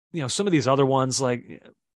of these other ones like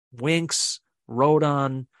Winks,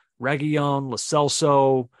 Rodon, Reguilon, Lo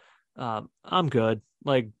Celso, I'm good.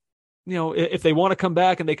 Like, if they want to come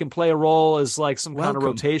back and they can play a role as like some kind of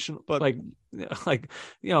rotation, but like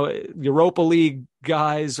Europa League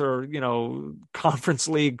guys or, Conference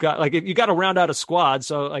League guys, like you got to round out a squad.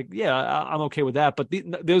 So like, yeah, I'm okay with that. But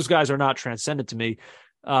those guys are not transcendent to me.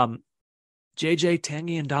 JJ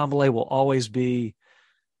Tanguy Ndombele will always he'll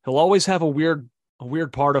always have a weird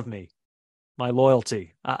part of me, my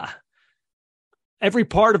loyalty. Every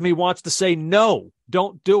part of me wants to say, no,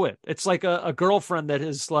 don't do it. It's like a girlfriend that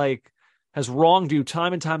has wronged you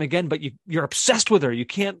time and time again, but you're obsessed with her. You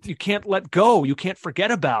can't let go. You can't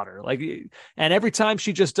forget about her. And every time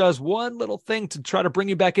she just does one little thing to try to bring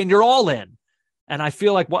you back in, you're all in. And I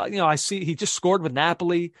feel like, I see he just scored with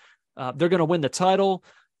Napoli. They're going to win the title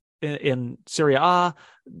in Serie A.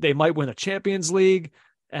 They might win a Champions League.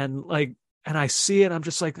 And I see it. I'm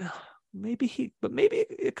just like, maybe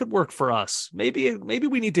it could work for us. Maybe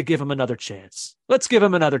we need to give him another chance. Let's give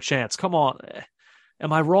him another chance. Come on.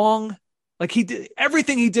 Am I wrong? Like he did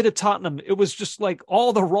everything he did at Tottenham. It was just like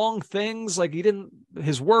all the wrong things. Like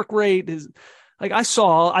his work rate is like, I've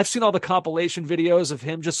seen all the compilation videos of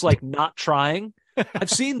him just like not trying. I've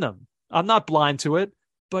seen them. I'm not blind to it,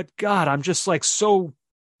 but God, I'm just like,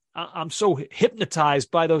 I'm so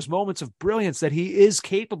hypnotized by those moments of brilliance that he is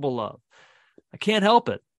capable of. I can't help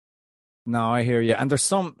it. No, I hear you. And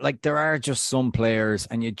there are just some players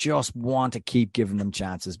and you just want to keep giving them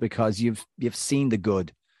chances because you've seen the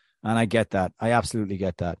good. And I get that. I absolutely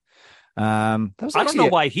get that. I don't know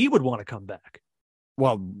why he would want to come back.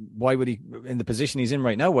 Well, why would he, in the position he's in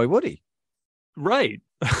right now, why would he? Right.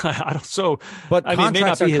 I don't. So, but I mean, it may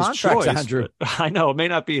not be his choice. Andrew. I know it may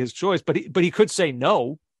not be his choice, but he could say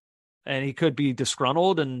no, and he could be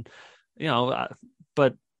disgruntled, and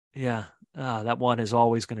but yeah, that one is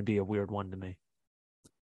always going to be a weird one to me.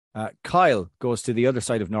 Kyle goes to the other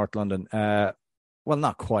side of North London. Well,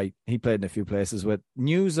 not quite. He played in a few places with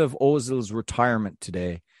news of Ozil's retirement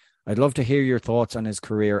today. I'd love to hear your thoughts on his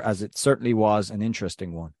career, as it certainly was an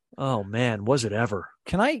interesting one. Oh man, was it ever?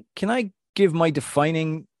 Can I give my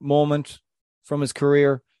defining moment from his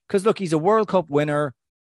career? Because look, he's a World Cup winner.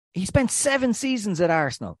 He spent 7 seasons at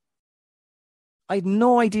Arsenal. I had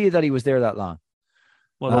no idea that he was there that long.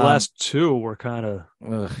 Well, the last 2 were kind of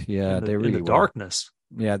they really in the were. darkness.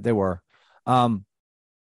 Yeah, they were.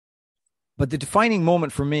 But the defining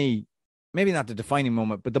moment for me, maybe not the defining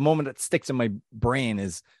moment, but the moment that sticks in my brain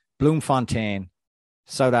is Bloemfontein,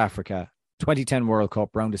 South Africa, 2010 World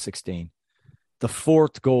Cup, round of 16. The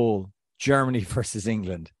 4th goal, Germany versus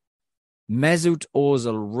England. Mesut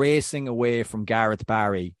Ozil racing away from Gareth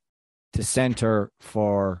Barry to centre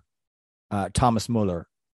for Thomas Muller.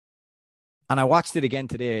 And I watched it again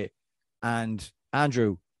today, and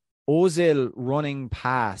Andrew, Ozil running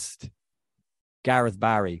past Gareth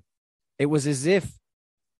Barry. It was as if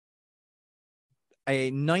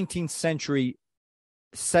a 19th century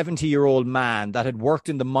 70-year-old man that had worked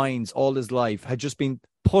in the mines all his life had just been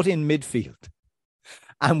put in midfield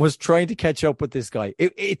and was trying to catch up with this guy.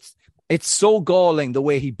 It's so galling the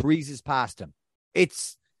way he breezes past him.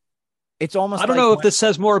 It's almost. I don't know if this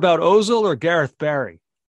says more about Ozil or Gareth Barry.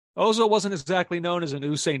 Ozil wasn't exactly known as an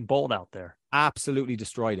Usain Bolt out there. Absolutely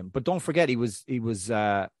destroyed him. But don't forget, he was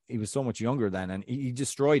so much younger then, and he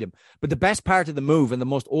destroyed him. But the best part of the move, and the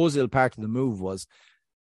most Ozil part of the move, was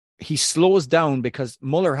he slows down because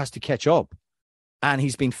Muller has to catch up, and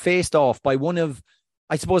he's been faced off by one of,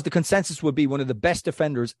 I suppose the consensus would be, one of the best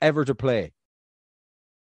defenders ever to play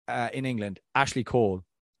in England, Ashley Cole,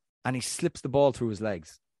 and he slips the ball through his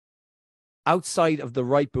legs, outside of the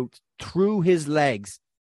right boot, through his legs,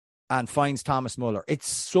 and finds Thomas Muller. It's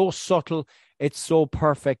so subtle. It's so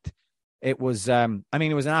perfect. It was, it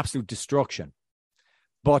was an absolute destruction.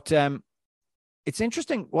 But it's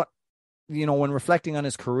interesting what, when reflecting on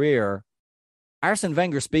his career, Arsene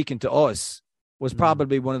Wenger speaking to us was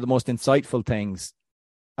probably one of the most insightful things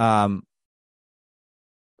that's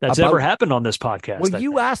ever happened on this podcast. Well,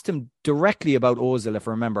 you asked him directly about Ozil, if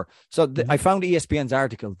I remember. So I found ESPN's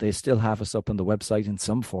article. They still have us up on the website in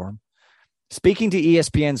some form. Speaking to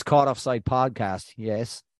ESPN's Caught Offside podcast,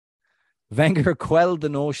 yes, Wenger quelled the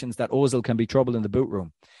notions that Ozil can be trouble in the boot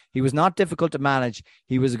room. He was not difficult to manage.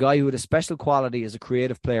 He was a guy who had a special quality as a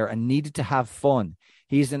creative player and needed to have fun.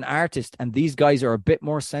 He's an artist, and these guys are a bit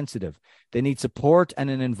more sensitive. They need support and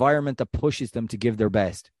an environment that pushes them to give their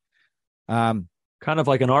best. Kind of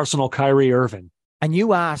like an Arsenal Kyrie Irving. And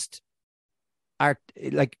you asked,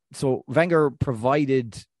 so Wenger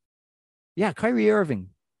provided, Kyrie Irving.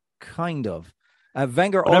 Kind of.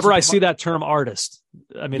 Wenger. Whenever I see that term artist,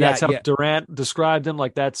 that's how Durant described him.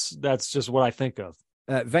 Like that's just what I think of.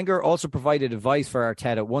 Wenger also provided advice for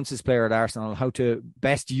Arteta, once his player at Arsenal, on how to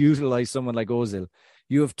best utilize someone like Ozil.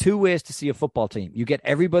 You have two ways to see a football team. You get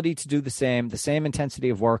everybody to do the same intensity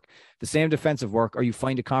of work, the same defensive work, or you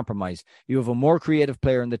find a compromise. You have a more creative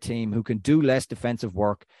player in the team who can do less defensive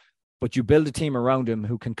work, but you build a team around him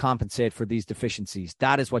who can compensate for these deficiencies.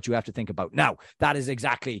 That is what you have to think about. Now, that is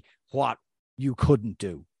exactly what you couldn't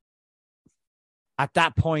do. At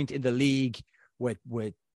that point in the league, with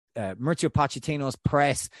Mauricio Pochettino's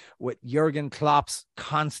press, with Jurgen Klopp's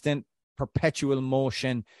constant, perpetual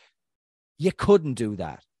motion, you couldn't do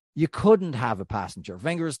that. You couldn't have a passenger.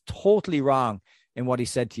 Wenger is totally wrong in what he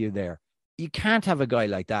said to you there. You can't have a guy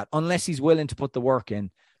like that unless he's willing to put the work in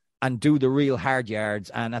and do the real hard yards.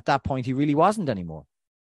 And at that point, he really wasn't anymore.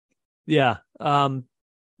 Yeah.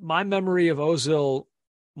 My memory of Ozil,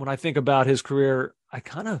 when I think about his career,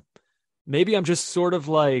 maybe I'm just sort of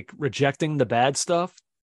like rejecting the bad stuff,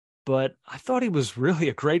 but I thought he was really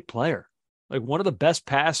a great player. Like one of the best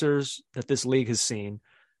passers that this league has seen.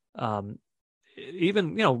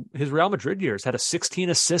 Even, his Real Madrid years, had a 16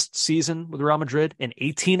 assist season with Real Madrid, an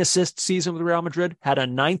 18 assist season with Real Madrid, had a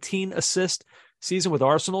 19 assist season with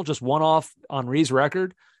Arsenal, just one off Henry's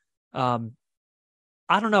record. I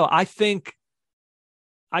don't know. I think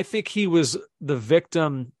he was the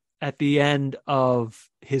victim at the end of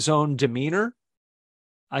his own demeanor.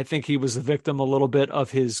 I think he was the victim a little bit of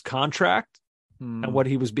his contract and what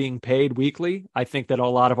he was being paid weekly. I think that a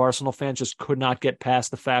lot of Arsenal fans just could not get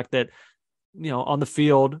past the fact that, on the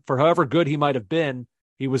field, for however good he might have been,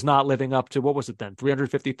 he was not living up to, what was it then,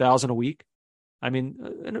 350,000 a week? I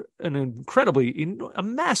mean, a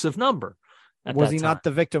massive number. Was he not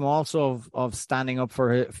the victim also of standing up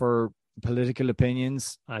for political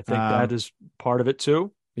opinions? I think that is part of it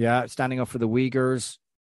too. Yeah, standing up for the Uyghurs.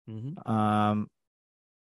 Mm-hmm.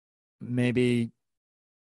 Maybe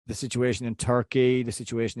the situation in Turkey, the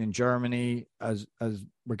situation in Germany as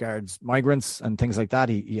regards migrants and things like that.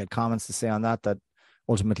 He had comments to say on that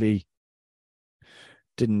ultimately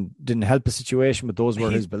didn't help the situation, but those were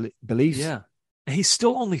his beliefs. Yeah. He's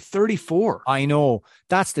still only 34. I know.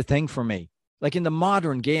 That's the thing for me. Like in the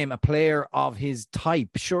modern game, a player of his type,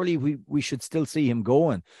 surely we should still see him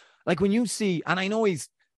going. Like when you see, and I know he's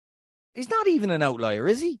not even an outlier,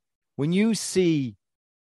 is he? When you see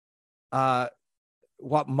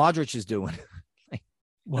what Modric is doing.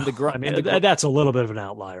 That's a little bit of an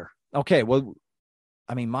outlier. Okay, well,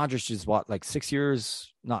 I mean, Modric is what, like 6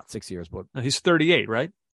 years? Not 6 years, but... He's 38,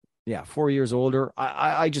 right? Yeah, 4 years older.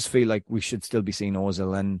 I just feel like we should still be seeing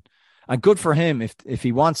Ozil, and good for him. If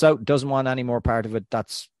he wants out, doesn't want any more part of it,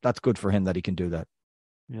 that's good for him that he can do that.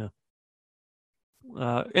 Yeah.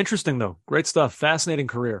 Interesting, though. Great stuff. Fascinating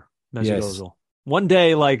career, Mesut Ozil. One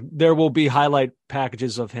day, like, there will be highlight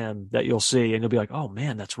packages of him that you'll see, and you'll be like, oh,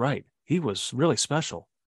 man, that's right. He was really special.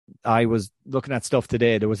 I was looking at stuff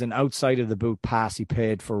today. There was an outside of the boot pass he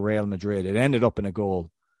paid for Real Madrid. It ended up in a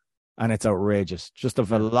goal, and it's outrageous. Just the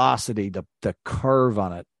velocity, the curve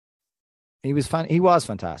on it. He was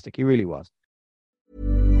fantastic. He really was.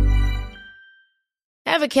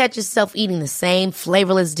 Ever catch yourself eating the same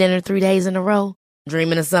flavorless dinner 3 days in a row?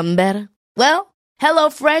 Dreaming of something better? Well,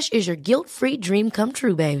 HelloFresh is your guilt-free dream come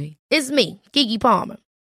true, baby. It's me, Keke Palmer.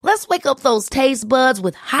 Let's wake up those taste buds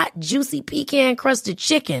with hot, juicy pecan-crusted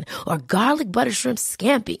chicken or garlic butter shrimp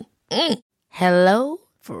scampi. Hello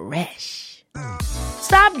Fresh.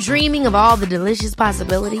 Stop dreaming of all the delicious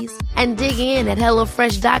possibilities and dig in at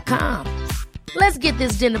HelloFresh.com. Let's get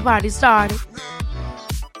this dinner party started.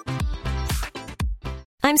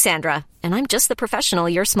 I'm Sandra, and I'm just the professional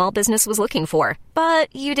your small business was looking for.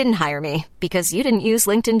 But you didn't hire me because you didn't use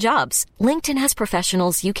LinkedIn Jobs. LinkedIn has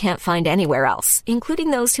professionals you can't find anywhere else,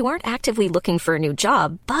 including those who aren't actively looking for a new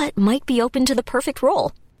job, but might be open to the perfect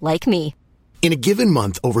role, like me. In a given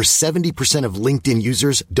month, over 70% of LinkedIn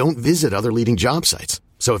users don't visit other leading job sites.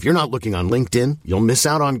 So if you're not looking on LinkedIn, you'll miss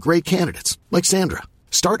out on great candidates like Sandra.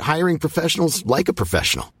 Start hiring professionals like a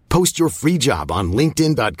professional. Post your free job on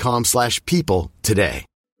linkedin.com/people today.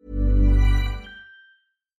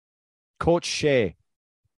 Coach Shea,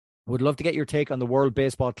 would love to get your take on the World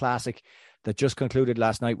Baseball Classic that just concluded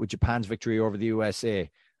last night with Japan's victory over the USA.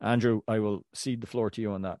 Andrew, I will cede the floor to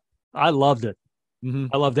you on that. I loved it. Mm-hmm.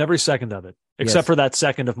 I loved every second of it, except for that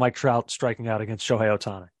second of Mike Trout striking out against Shohei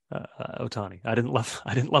Ohtani. I didn't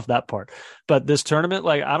love that part. But this tournament,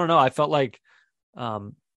 like, I don't know, I felt like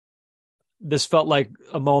this felt like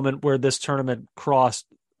a moment where this tournament crossed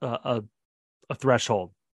a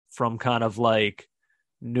threshold from kind of like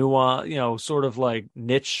nuance, sort of like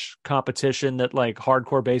niche competition that like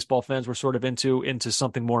hardcore baseball fans were sort of into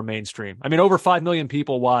something more mainstream. I mean, over 5 million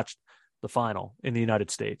people watched the final in the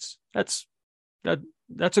United States. That's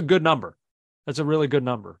a good number. That's a really good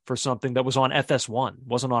number for something that was on FS1,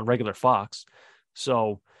 wasn't on regular Fox.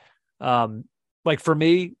 So, like for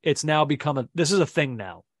me, it's now become this is a thing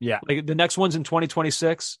now. Yeah. Like the next one's in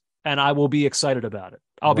 2026, and I will be excited about it.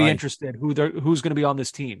 I'll be interested who's going to be on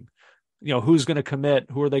this team. Who's going to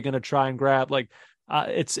commit? Who are they going to try and grab? Like,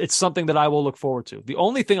 it's something that I will look forward to. The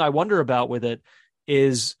only thing I wonder about with it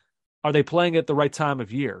is, are they playing at the right time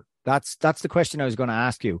of year? That's the question I was going to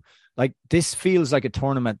ask you. Like, this feels like a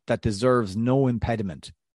tournament that deserves no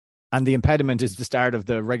impediment. And the impediment is the start of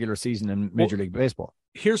the regular season in Major League Baseball.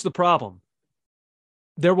 Here's the problem.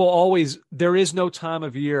 There is no time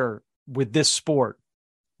of year with this sport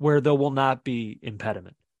where there will not be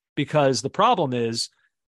impediment. Because the problem is,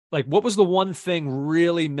 like, what was the one thing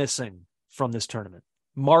really missing from this tournament?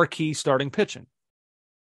 Marquee starting pitching.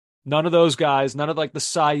 None of those guys, none of like the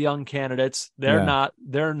Cy Young candidates, they're not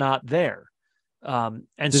there. And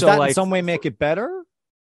does so, that like, in some way make it better?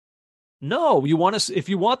 No, if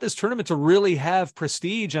you want this tournament to really have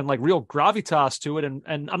prestige and like real gravitas to it, and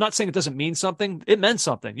I'm not saying it doesn't mean something, it meant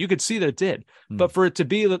something. You could see that it did. But for it to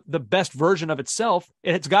be the best version of itself,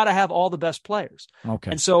 it's got to have all the best players.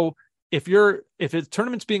 Okay. And so if the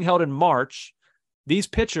tournament's being held in March, these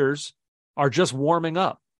pitchers are just warming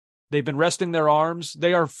up. They've been resting their arms.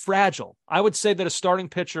 They are fragile. I would say that a starting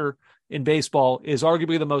pitcher in baseball is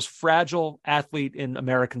arguably the most fragile athlete in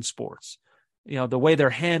American sports. The way they're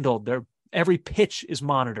handled, every pitch is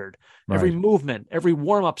monitored, every movement, every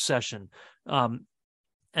warm-up session. And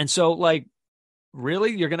so, like,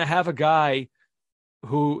 really, you're going to have a guy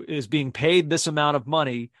who is being paid this amount of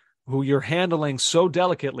money, who you're handling so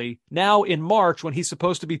delicately. Now in March, when he's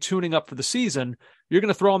supposed to be tuning up for the season, you're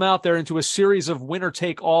going to throw him out there into a series of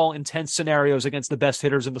winner-take-all intense scenarios against the best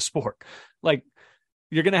hitters in the sport. Like,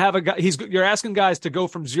 you're going to have a guy, you're asking guys to go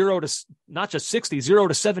from 0 to not just 60, 0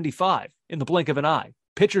 to 75 in the blink of an eye.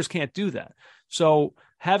 Pitchers can't do that. So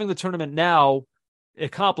having the tournament now,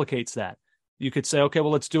 it complicates that. You could say, okay,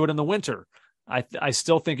 well, let's do it in the winter. I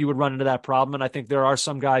still think you would run into that problem. And I think there are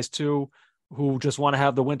some guys too who just want to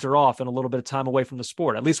have the winter off and a little bit of time away from the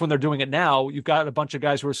sport. At least when they're doing it now, you've got a bunch of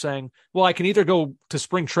guys who are saying, well, I can either go to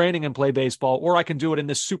spring training and play baseball, or I can do it in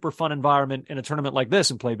this super fun environment in a tournament like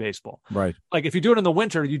this and play baseball. Right. Like, if you do it in the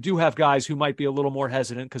winter, you do have guys who might be a little more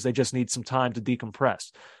hesitant because they just need some time to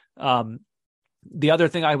decompress. The other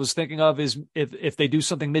thing I was thinking of is if they do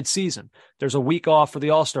something mid-season, there's a week off for the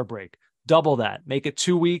All-Star break, double that, make it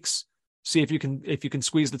 2 weeks. See if you can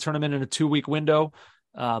squeeze the tournament in a 2-week window.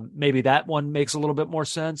 Maybe that one makes a little bit more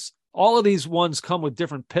sense. All of these ones come with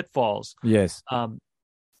different pitfalls. Yes. And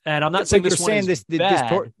I'm not saying this one is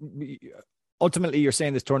bad. Ultimately, you're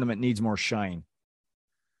saying this tournament needs more shine.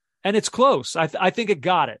 And it's close. I think it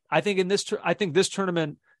got it. I think this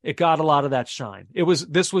tournament, it got a lot of that shine.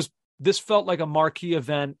 This was this felt like a marquee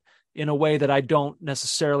event in a way that I don't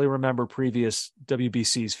necessarily remember previous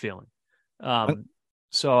WBCs feeling.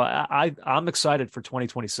 So I'm excited for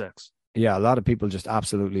 2026. Yeah, a lot of people just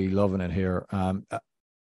absolutely loving it here.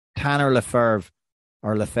 Tanner Lefevre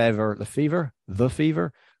or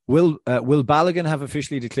Lefevre. Will Balogun have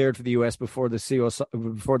officially declared for the US before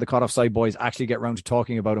the Cut Offside boys actually get round to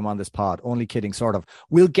talking about him on this pod? Only kidding, sort of.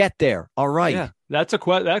 We'll get there. All right. Yeah,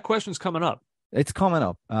 that question's coming up. It's coming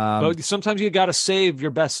up. But sometimes you got to save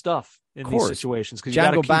your best stuff in these situations because you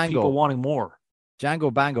got to keep people wanting more.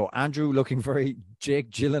 Django Bango. Andrew looking very Jake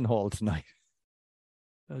Gyllenhaal tonight.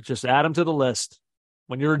 Just add him to the list.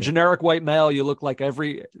 When you're a generic white male, you look like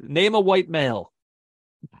name a white male.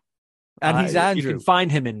 And he's Andrew. You can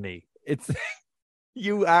find him in me.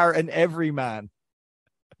 You are an everyman.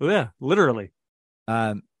 Yeah, literally.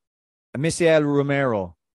 Misael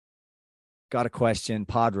Romero got a question,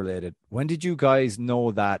 pod related. When did you guys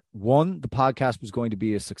know that, 1, the podcast was going to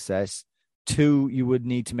be a success, 2, you would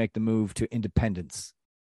need to make the move to independence?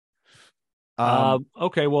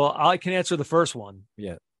 Okay, well, I can answer the first one.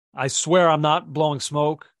 Yeah. I swear I'm not blowing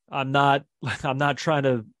smoke. I'm not trying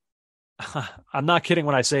to, I'm not kidding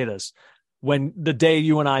when I say this. When the day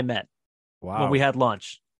you and I met, when we had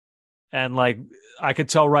lunch, and like, I could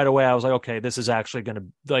tell right away, I was like, okay, this is actually going to,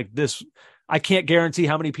 like, this, I can't guarantee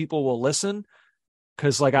how many people will listen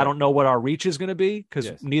because, like, I don't know what our reach is going to be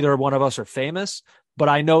because neither one of us are famous, but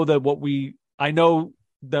I know that what we're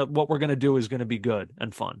going to do is going to be good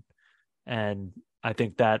and fun. And I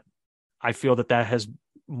think that I feel that has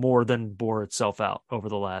more than bore itself out over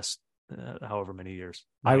the last however many years.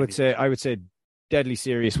 I would say deadly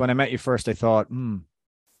serious. When I met you first, I thought,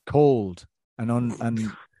 cold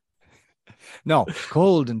and no,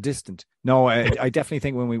 cold and distant. No, I definitely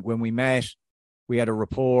think when we met, we had a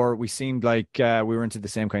rapport. We seemed like we were into the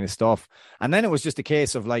same kind of stuff. And then it was just a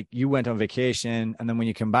case of like you went on vacation, and then when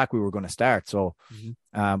you came back, we were going to start. So,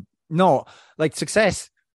 no, like success.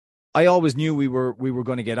 I always knew we were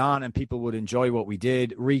going to get on, and people would enjoy what we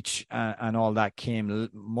did. Reach and all that came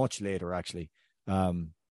much later, actually.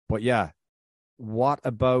 But yeah, what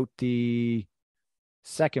about the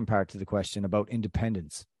second part to the question about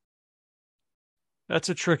independence? That's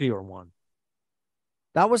a trickier one.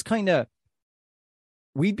 That was kind of,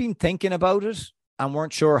 we'd been thinking about it and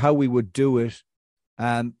weren't sure how we would do it.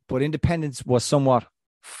 But independence was somewhat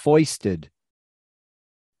foisted.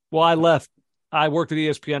 Well, I left. I worked at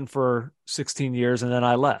ESPN for 16 years and then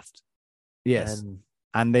I left. Yes.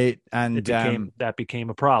 That became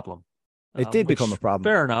a problem. It did become a problem.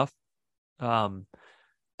 Fair enough.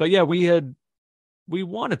 But yeah, we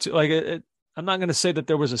wanted to, like, I'm not going to say that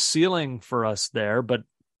there was a ceiling for us there, but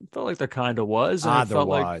it felt like there kind of was.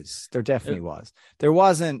 There definitely was. There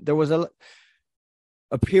was a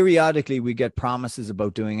periodically we get promises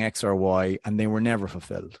about doing X or Y, and they were never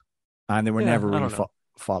fulfilled, and they were never really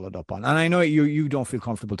followed up on. And I know you don't feel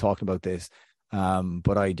comfortable talking about this,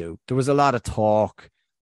 but I do. There was a lot of talk.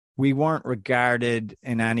 We weren't regarded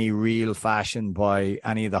in any real fashion by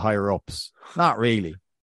any of the higher ups. Not really.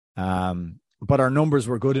 But our numbers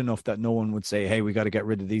were good enough that no one would say, hey, we got to get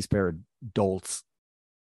rid of these pair of dolts.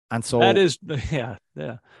 And so that is, yeah.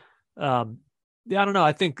 I don't know.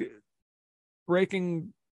 I think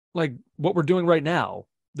breaking, like what we're doing right now,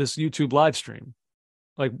 this YouTube live stream,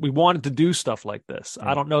 like we wanted to do stuff like this.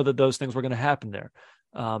 I don't know that those things were going to happen there.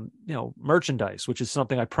 Merchandise, which is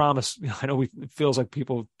something I promise, I know it feels like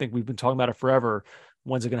people think we've been talking about it forever.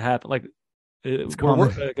 When's it going to happen? Like,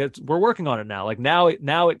 we're working on it now. Like now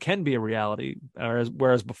it can be a reality.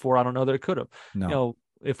 Whereas before, I don't know that it could have. No.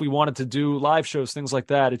 If we wanted to do live shows, things like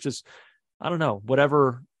that, it just, I don't know,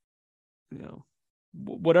 whatever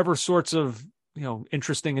sorts of,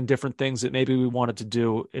 interesting and different things that maybe we wanted to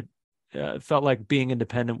do. It felt like being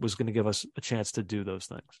independent was going to give us a chance to do those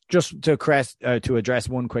things. Just to address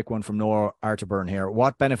one quick one from Noah Arterburn here.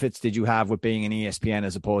 What benefits did you have with being an ESPN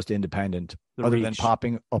as opposed to independent, other than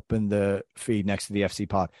popping up in the feed next to the FC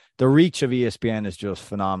pod? The reach of ESPN is just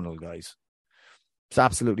phenomenal, guys. It's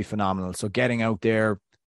absolutely phenomenal. So getting out there,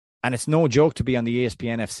 and it's no joke to be on the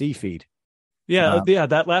ESPN FC feed. Yeah,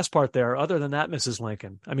 that last part there. Other than that, Mrs.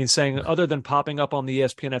 Lincoln, I mean, saying other than popping up on the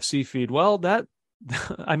ESPN FC feed, well, that,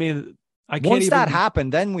 I mean, once that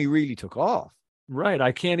happened, then we really took off. Right.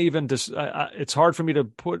 I can't even it's hard for me to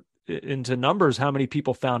put into numbers how many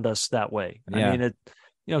people found us that way. Yeah. I mean,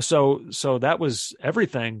 so that was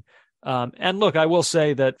everything. And look, I will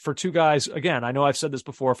say that for two guys, again, I know I've said this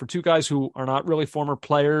before, for two guys who are not really former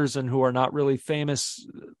players and who are not really famous,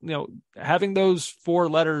 having those 4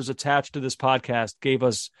 letters attached to this podcast gave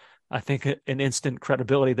us, I think, an instant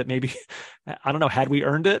credibility that maybe, I don't know, had we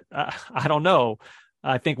earned it? I don't know.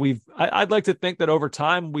 I think I'd like to think that over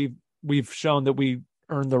time we've shown that we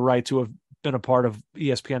earned the right to have been a part of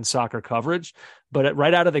ESPN soccer coverage, but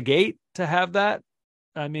right out of the gate to have that,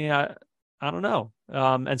 I mean, I don't know.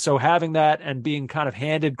 And so having that and being kind of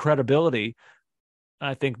handed credibility,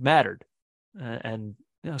 I think mattered. And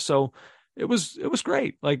so it was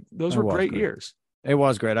great. Like those were great years. It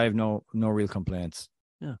was great. I have no real complaints.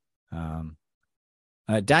 Yeah.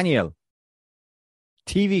 Daniel,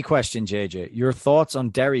 TV question, JJ. Your thoughts on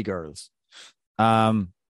Derry Girls? What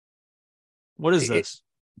is this?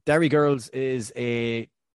 Derry Girls is a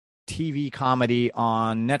TV comedy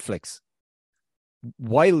on Netflix.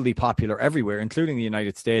 Wildly popular everywhere, including the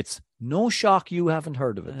United States. No shock you haven't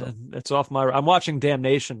heard of it, though. It's off my... I'm watching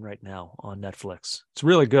Damnation right now on Netflix. It's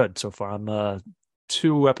really good so far. I'm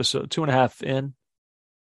 2.5 in.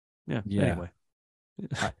 Yeah. Anyway,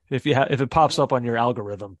 if it pops up on your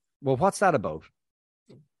algorithm. Well, what's that about?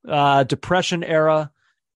 Depression era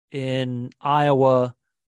in Iowa,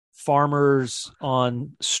 farmers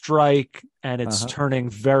on strike, and it's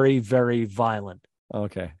turning very, very violent.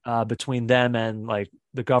 Okay. Between them and like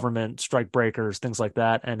the government, strike breakers, things like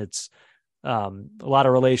that. And it's a lot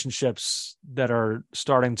of relationships that are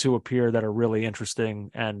starting to appear that are really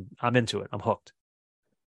interesting, and I'm into it. I'm hooked.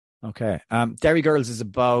 Okay. Derry Girls is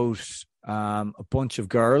about a bunch of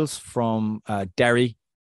girls from Derry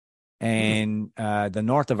in the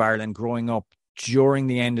north of Ireland growing up during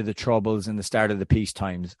the end of the Troubles and the start of the peace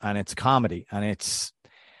times. And it's a comedy. And it's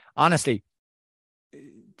honestly,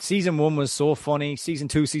 season 1 was so funny. Season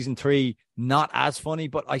 2, season 3, not as funny,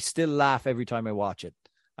 but I still laugh every time I watch it.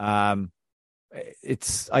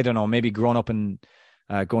 It's, I don't know, maybe growing up and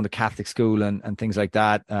going to Catholic school and things like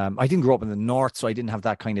that. I didn't grow up in the north, so I didn't have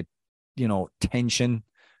that kind of, tension,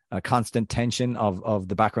 constant tension of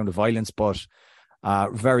the background of violence, but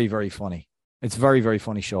very, very funny. It's a very, very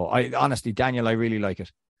funny show. Honestly, Daniel, I really like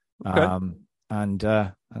it. Okay. And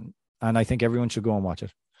I think everyone should go and watch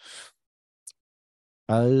it.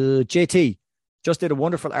 JT just did a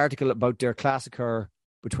wonderful article about their Klassiker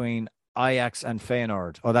between Ajax and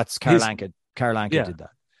Feyenoord. Oh, that's Karl Anke. Karl Anke did that.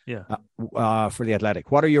 Yeah. For the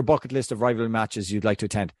Athletic. What are your bucket list of rivalry matches you'd like to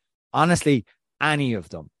attend? Honestly, any of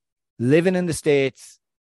them. Living in the States,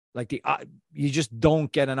 like you just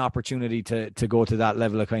don't get an opportunity to go to that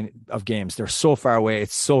level of games. They're so far away.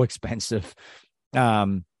 It's so expensive.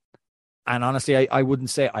 And honestly, I wouldn't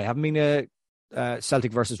say I haven't been to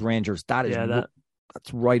Celtic versus Rangers.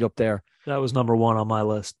 That's right up there. That was number 1 on my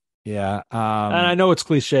list. Yeah. And I know it's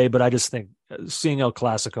cliche, but I just think seeing El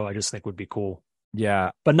Clasico, I just think would be cool.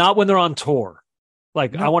 Yeah. But not when they're on tour.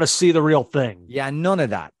 Like, no. I want to see the real thing. Yeah, none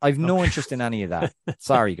of that. I've no interest in any of that.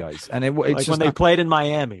 Sorry, guys. And it's like just when they played in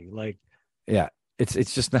Miami. Like, yeah,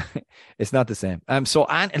 it's just not, it's not the same. So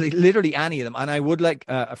literally any of them. And I would like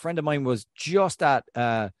a friend of mine was just at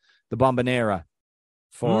the Bombonera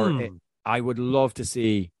for it. I would love to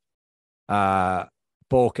see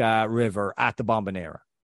Boca River at the Bombonera.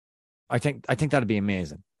 I think that'd be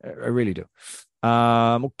amazing. I really do.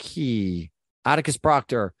 Okay. Atticus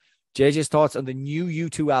Proctor, JJ's thoughts on the new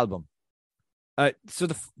U2 album. So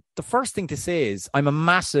the first thing to say is I'm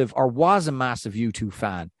was a massive U2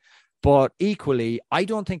 fan, but equally, I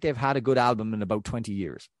don't think they've had a good album in about 20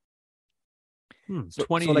 years.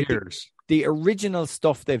 20 years. The original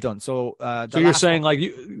stuff they've done. So you're saying like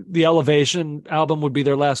the Elevation album would be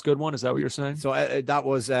their last good one? Is that what you're saying? So that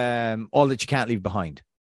was All That You Can't Leave Behind.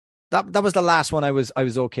 That was the last one I was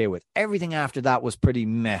okay with. Everything after that was pretty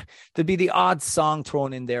meh. There'd be the odd song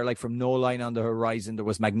thrown in there, like from No Line on the Horizon. There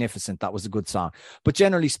was Magnificent. That was a good song. But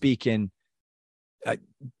generally speaking,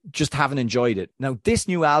 just haven't enjoyed it. Now, this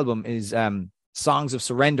new album is Songs of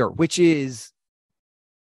Surrender, which is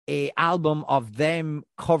a album of them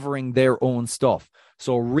covering their own stuff.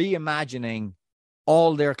 So reimagining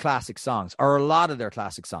all their classic songs, or a lot of their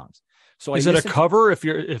classic songs. So is it a cover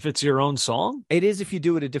if it's your own song? It is if you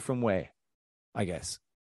do it a different way, I guess.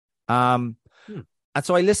 And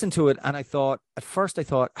so I listened to it, and at first I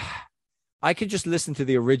thought I could just listen to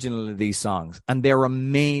the original of these songs, and they're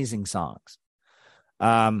amazing songs.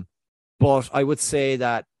 But I would say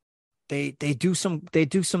that they do some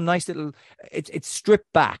nice little. It's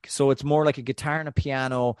stripped back, so it's more like a guitar and a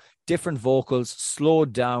piano, different vocals,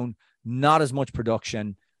 slowed down, not as much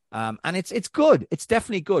production, and it's good. It's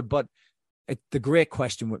definitely good, but. The great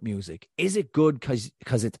question with music, is it good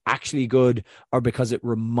because it's actually good, or because it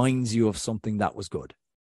reminds you of something that was good?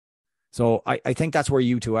 So I think that's where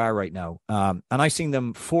U2 are right now. And I've seen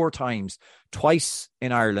them 4 times, twice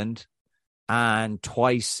in Ireland and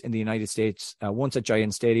twice in the United States, once at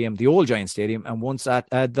Giant Stadium, the old Giant Stadium, and once at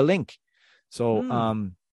the Link.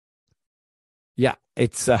 So, yeah,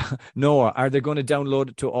 It's Noah, are they going to download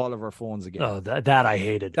it to all of our phones again? Oh, that I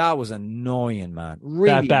hated. That was annoying, man.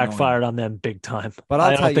 Really that backfired annoying. on them big time. But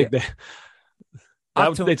I don't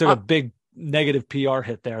think they took a big negative PR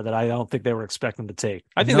hit there that I don't think they were expecting to take.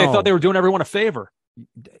 I think No. they thought they were doing everyone a favor.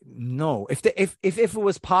 No, if it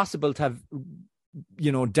was possible to have,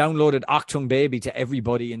 downloaded Achtung Baby to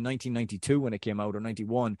everybody in 1992 when it came out, or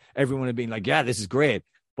 91, everyone had been like, yeah, this is great.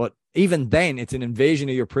 But even then, it's an invasion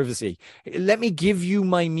of your privacy. Let me give you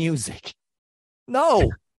my music. No,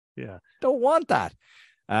 yeah, don't want that.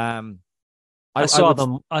 I saw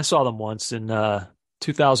them once in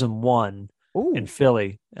 2001 in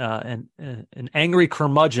Philly, and an angry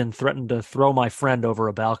curmudgeon threatened to throw my friend over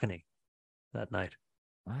a balcony that night.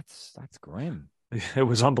 That's grim. It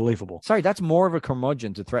was unbelievable. Sorry, that's more of a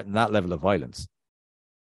curmudgeon to threaten that level of violence.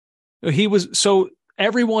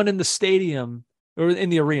 Everyone in the stadium, or in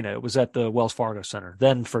the arena, it was at the Wells Fargo Center,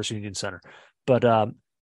 then First Union Center. But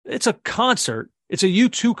it's a concert. It's a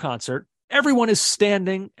U2 concert. Everyone is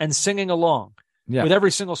standing and singing along with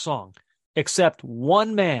every single song, except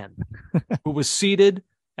one man who was seated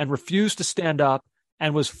and refused to stand up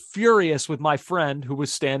and was furious with my friend who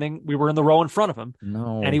was standing. We were in the row in front of him.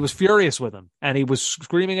 No. And he was furious with him. And he was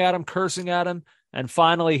screaming at him, cursing at him. And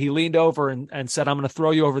finally, he leaned over and said, I'm going to throw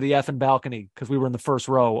you over the effing balcony, because we were in the first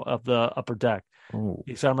row of the upper deck. Oh.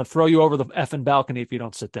 He said, I'm going to throw you over the effing balcony if you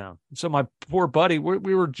don't sit down. So my poor buddy,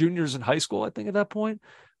 we were juniors in high school, I think, at that point.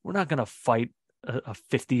 We're not going to fight a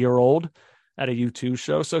 50-year-old at a U2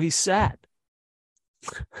 show. So he sat.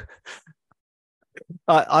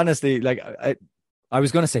 Honestly, like I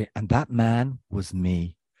was going to say, and that man was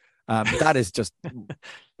me. That is just,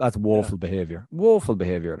 that's woeful behavior. Woeful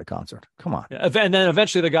behavior at a concert. Come on. Yeah, and then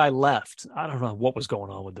eventually the guy left. I don't know what was going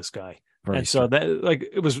on with this guy. So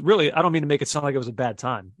it was really, I don't mean to make it sound like it was a bad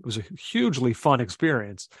time. It was a hugely fun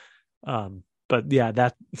experience. But yeah,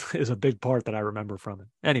 that is a big part that I remember from it.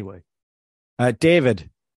 Anyway. David,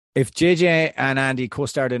 if JJ and Andy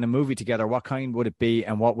co-starred in a movie together, what kind would it be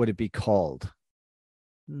and what would it be called?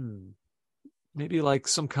 Maybe like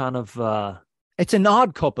some kind of... It's an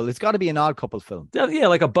odd couple. It's got to be an odd couple film. Yeah,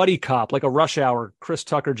 like a buddy cop, like a Rush Hour, Chris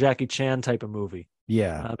Tucker, Jackie Chan type of movie.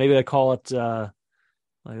 Yeah. Maybe they call it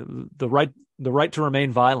like the right to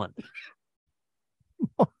remain violent.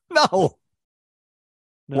 No.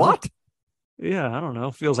 What? Yeah, I don't know.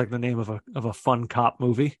 Feels like the name of a fun cop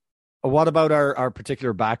movie. What about our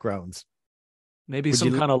particular backgrounds? Maybe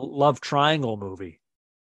some kind of love triangle movie.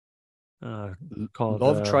 Called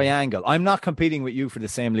Love Triangle. I'm not competing with you for the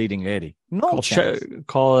same leading lady. No chance.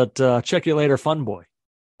 Call it Check You Later Fun Boy.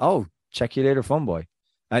 Oh, Check You Later Fun Boy.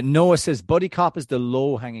 Noah says buddy cop is the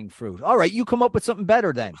low hanging fruit. All right, you come up with something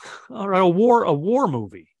better then. All right, a war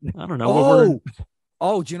movie. I don't know.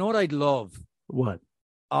 Oh, do you know what I'd love? What?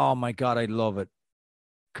 Oh my God, I'd love it.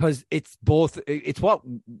 Because it's both. It's what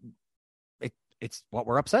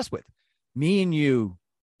we're obsessed with. Me and you,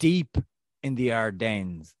 deep in the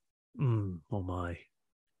Ardennes. Oh my.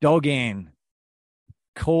 Dug in.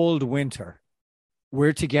 Cold winter.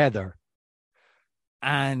 We're together.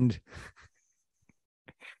 And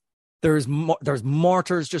there's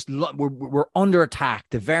mortars just we're under attack.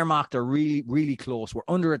 The Wehrmacht are really, really close. We're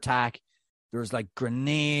under attack. There's like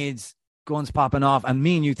grenades, guns popping off, and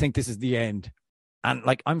me and you think this is the end. And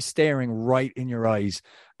like I'm staring right in your eyes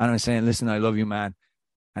and I'm saying, listen, I love you, man.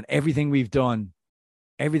 And everything we've done,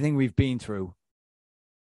 everything we've been through,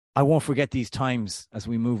 I won't forget these times as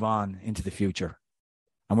we move on into the future.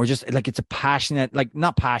 And we're just like, it's a passionate, like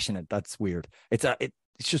not passionate. That's weird. It's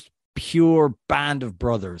just pure band of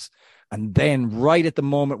brothers. And then right at the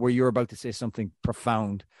moment where you're about to say something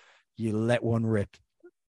profound, you let one rip.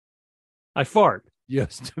 I fart.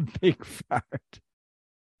 Just a big fart.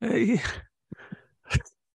 Hey.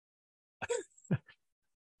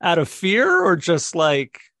 Out of fear, or just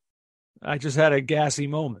like I just had a gassy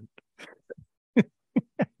moment?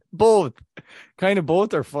 Both. Kind of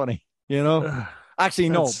both are funny, you know? Actually,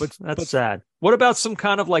 no, but that's sad. What about some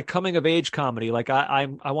kind of like coming of age comedy? Like I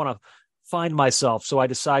want to find myself, so I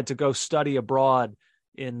decide to go study abroad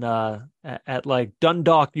in at like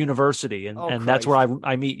Dundalk University, and that's where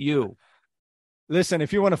I meet you. Listen,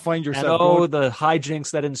 if you want to find yourself, and the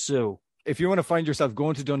hijinks that ensue. If you want to find yourself,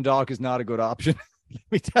 going to Dundalk is not a good option.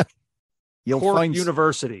 Let me tell you. You'll find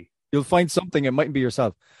university. You'll find something. It mightn't be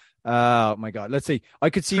yourself. Oh my God. Let's see.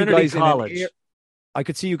 I could see Trinity you guys College. I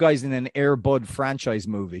could see you guys in an Air Bud franchise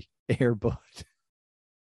movie. Air Bud.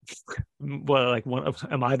 Well, like,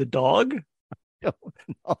 am I the dog? I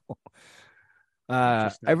don't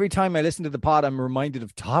know. Every time I listen to the pod, I'm reminded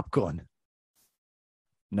of Top Gun.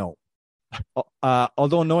 No.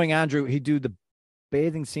 Although knowing Andrew, he'd do the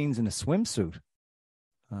bathing scenes in a swimsuit.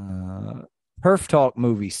 Perf Talk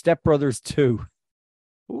movie, Step Brothers 2.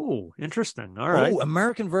 Ooh, interesting. All right. Oh,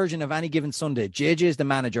 American version of Any Given Sunday. JJ is the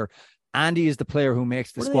manager. Andy is the player who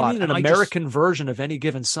makes the squad. What do you mean, an American version of Any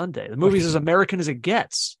Given Sunday? The movie's as American as it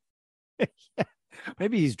gets. Yeah.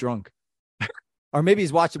 Maybe he's drunk. Or maybe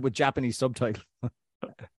he's watched it with Japanese subtitles.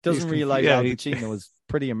 Doesn't realize Al Pacino was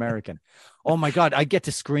pretty American. Oh my God, I get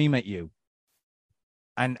to scream at you.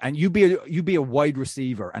 And you be a wide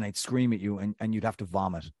receiver and I'd scream at you and you'd have to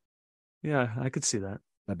vomit. Yeah, I could see that.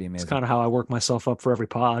 That'd be amazing. It's kind of how I work myself up for every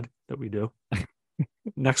pod that we do.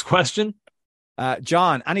 Next question.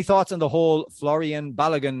 John, any thoughts on the whole Florian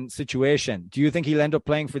Balogun situation? Do you think he'll end up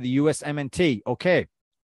playing for the USMNT? Okay.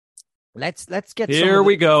 Let's get here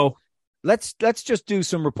we go. Let's just do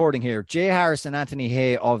some reporting here. Jay Harris and Anthony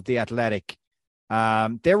Hay of The Athletic.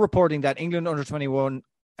 They're reporting that England under-21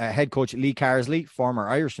 head coach Lee Carsley, former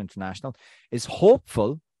Irish international, is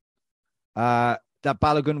hopeful that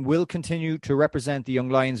Balogun will continue to represent the Young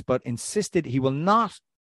Lions, but insisted he will not,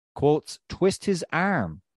 quotes, twist his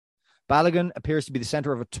arm. Balogun appears to be the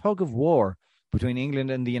center of a tug of war between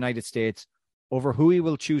England and the United States over who he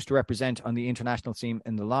will choose to represent on the international team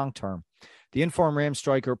in the long term. The informed Reims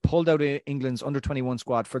striker pulled out England's under-21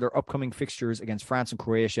 squad for their upcoming fixtures against France and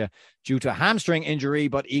Croatia due to a hamstring injury,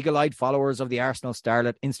 but eagle-eyed followers of the Arsenal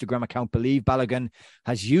starlet Instagram account believe Balogun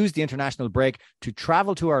has used the international break to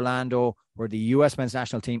travel to Orlando, where the US men's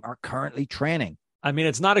national team are currently training. I mean,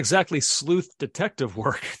 it's not exactly sleuth detective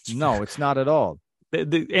work. No, it's not at all.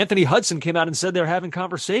 Anthony Hudson came out and said they're having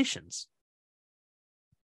conversations.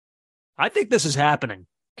 I think this is happening.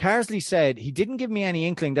 Carsley said he didn't give me any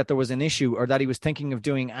inkling that there was an issue or that he was thinking of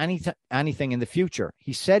doing anything in the future.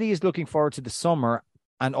 He said he is looking forward to the summer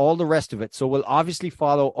and all the rest of it. So we'll obviously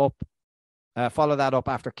follow that up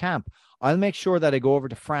after camp. I'll make sure that I go over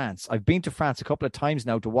to France. I've been to France a couple of times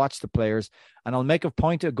now to watch the players, and I'll make a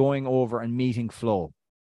point of going over and meeting Flo.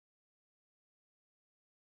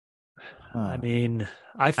 I mean,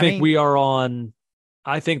 I think we are on.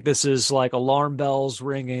 I think this is like alarm bells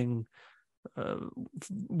ringing.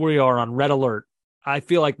 We are on red alert. I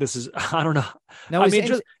feel like this is, I don't know. Now,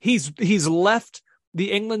 he's left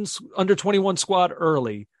the England's under-21 squad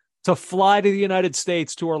early to fly to the United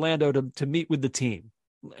States, to Orlando to meet with the team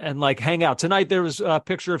and like hang out. Tonight there was a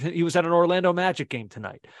picture of him. He was at an Orlando Magic game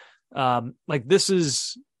tonight. Like this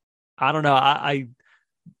is, I don't know.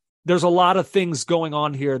 There's a lot of things going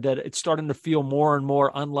on here that it's starting to feel more and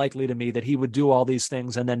more unlikely to me that he would do all these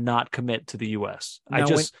things and then not commit to the U.S.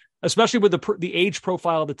 Especially with the age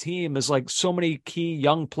profile of the team is like so many key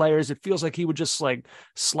young players. It feels like he would just like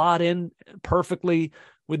slot in perfectly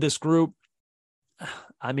with this group.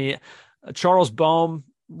 I mean, Charles Boehm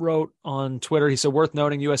wrote on Twitter, he said, worth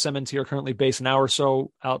noting USMNT are currently based an hour or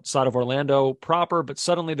so outside of Orlando proper, but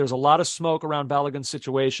suddenly there's a lot of smoke around Balogun's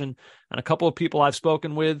situation. And a couple of people I've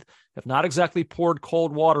spoken with have not exactly poured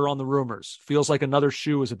cold water on the rumors. Feels like another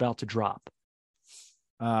shoe is about to drop.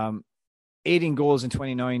 18 goals and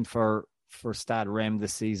 29 for Stade Reims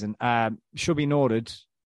this season. Should be noted,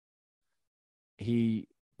 he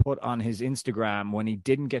put on his Instagram when he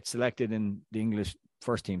didn't get selected in the English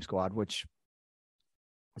first team squad, which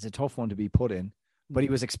is a tough one to be put in, but he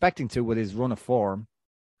was expecting to with his run of form.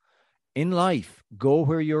 In life, go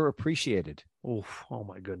where you're appreciated. Oh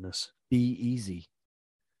my goodness. Be easy.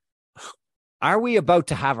 Are we about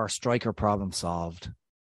to have our striker problem solved?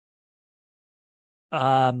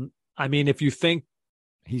 I mean, if you think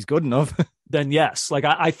he's good enough, then yes. Like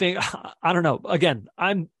I think, I don't know. Again,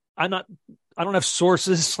 I don't have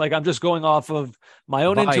sources. Like I'm just going off of my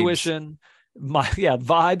own intuition,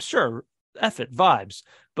 vibes. Sure. F it, vibes.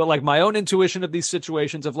 But like my own intuition of these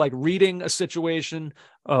situations, of like reading a situation,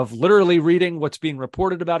 of literally reading what's being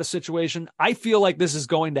reported about a situation, I feel like this is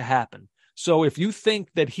going to happen. So if you think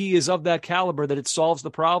that he is of that caliber, that it solves the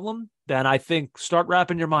problem, then I think start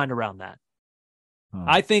wrapping your mind around that.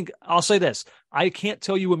 I think I'll say this. I can't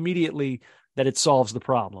tell you immediately that it solves the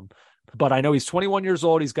problem, but I know he's 21 years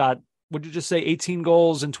old. He's got, would you just say 18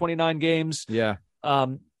 goals in 29 games? Yeah.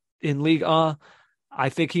 In Ligue 1. I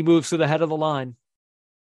think he moves to the head of the line.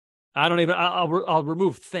 I'll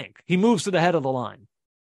remove think. He moves to the head of the line.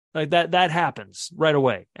 Like that happens right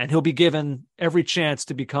away. And he'll be given every chance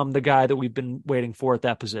to become the guy that we've been waiting for at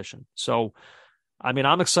that position. So, I mean,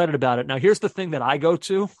 I'm excited about it. Now, here's the thing that I go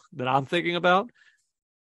to that I'm thinking about.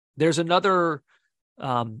 There's another,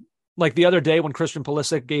 like the other day when Christian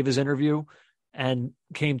Pulisic gave his interview and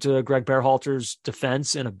came to Greg Berhalter's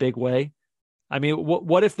defense in a big way. I mean,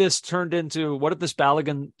 what if this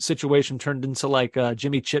Balogun situation turned into like a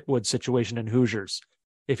Jimmy Chitwood situation in Hoosiers?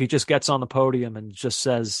 If he just gets on the podium and just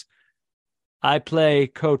says, I play,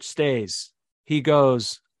 coach stays. He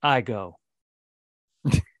goes, I go.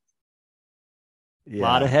 Yeah. A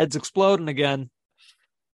lot of heads exploding again.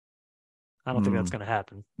 I don't think that's going to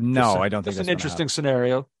happen. No, I don't think that's an interesting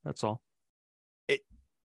scenario. That's all.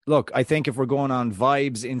 Look, I think if we're going on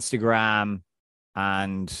vibes, Instagram,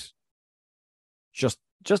 and just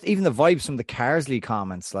even the vibes from the Carsley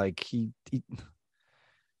comments, like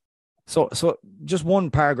so just one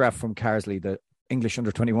paragraph from Carsley, the English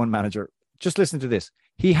under-21 manager. Just listen to this.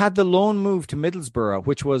 He had the loan move to Middlesbrough,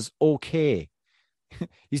 which was okay.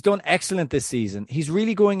 He's done excellent this season. He's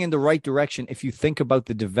really going in the right direction if you think about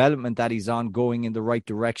the development that he's on, going in the right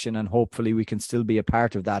direction, and hopefully we can still be a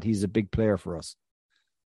part of that. He's a big player for us.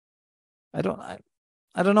 I don't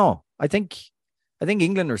know. I think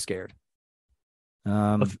England are scared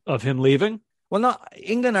of him leaving. Well, not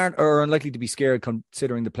England are unlikely to be scared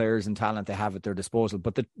considering the players and talent they have at their disposal,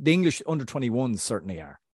 but the English under-21s certainly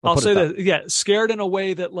are. I'll say that, yeah, scared in a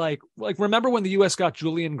way that like remember when the U.S. got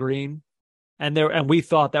Julian Green, and we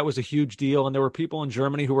thought that was a huge deal, and there were people in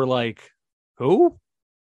Germany who were like, "Who?"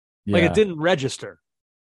 Yeah. Like it didn't register.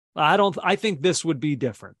 I think this would be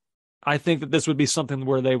different. I think that this would be something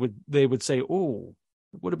where they would say, "Oh,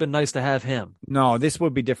 it would have been nice to have him." No, this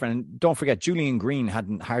would be different. And don't forget, Julian Green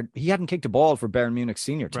hadn't kicked a ball for Bayern Munich's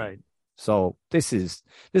senior team. Right. So this is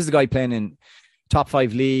the guy playing in top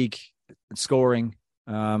 5 league, scoring.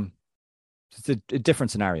 It's a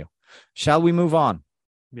different scenario. Shall we move on?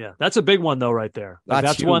 Yeah, that's a big one though, right there.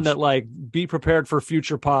 That's one that like be prepared for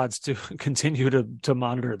future pods to continue to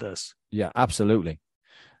monitor this. Yeah, absolutely.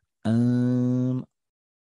 This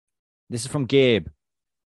is from Gabe.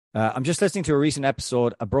 I'm just listening to a recent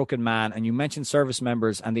episode, A Broken Man, and you mentioned service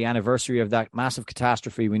members and the anniversary of that massive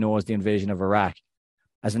catastrophe we know as the invasion of Iraq.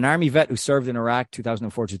 As an army vet who served in Iraq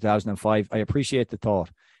 2004-2005, I appreciate the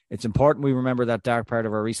thought. It's important we remember that dark part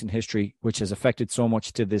of our recent history, which has affected so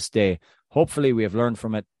much to this day. Hopefully we have learned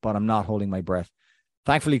from it, but I'm not holding my breath.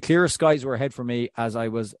 Thankfully, clearer skies were ahead for me as I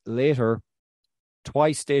was later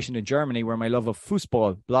twice stationed in Germany where my love of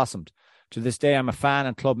football blossomed. To this day, I'm a fan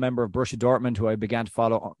and club member of Borussia Dortmund, who I began to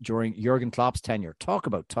follow during Jurgen Klopp's tenure. Talk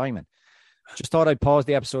about timing. Just thought I'd pause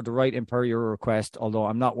the episode to write in per your request, although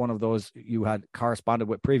I'm not one of those you had corresponded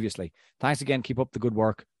with previously. Thanks again. Keep up the good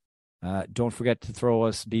work. Don't forget to throw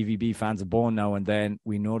us BVB fans a bone now and then.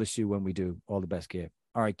 We notice you when we do. All the best, Gabe.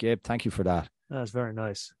 All right, Gabe, thank you for that. That's very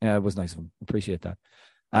nice. Yeah, it was nice of him. Appreciate that.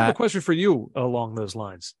 I have a question for you along those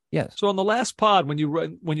lines. Yes. So on the last pod, when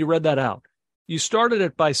you read that out, you started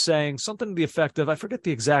it by saying something to the effect of, I forget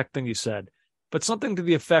the exact thing you said, but something to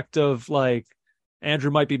the effect of like,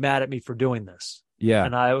 Andrew might be mad at me for doing this. Yeah.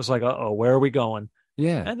 And I was like, uh-oh, where are we going?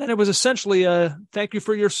 Yeah. And then it was essentially a thank you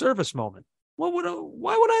for your service moment. Why would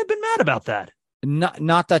I have been mad about that?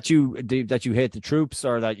 Not that you hate the troops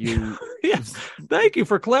or that you. Yes. Thank you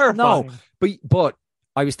for clarifying. No, but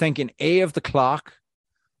I was thinking A, of the clock,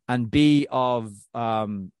 and B, of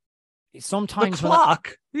sometimes the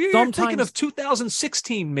clock. You're thinking of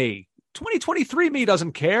 2016 me. 2023 me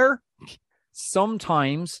doesn't care.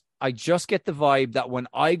 Sometimes I just get the vibe that when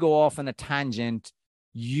I go off on a tangent,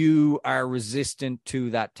 you are resistant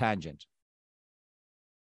to that tangent.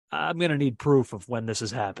 I'm going to need proof of when this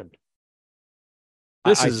has happened.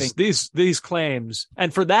 These claims,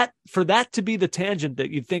 and for that to be the tangent that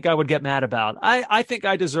you'd think I would get mad about, I think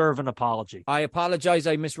I deserve an apology. I apologize.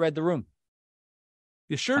 I misread the room.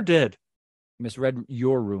 You sure did. Misread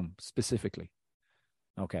your room specifically.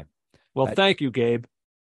 Okay. Well, thank you, Gabe.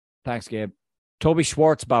 Thanks, Gabe. Toby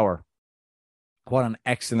Schwartzbauer. What an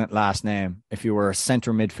excellent last name if you were a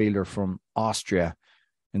center midfielder from Austria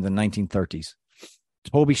in the 1930s.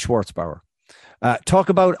 Toby Schwartzbauer. Talk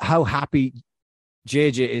about how happy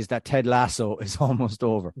JJ is that Ted Lasso is almost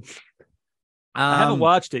over. I haven't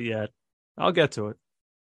watched it yet. I'll get to it.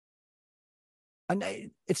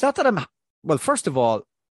 And it's not that first of all,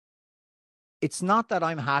 it's not that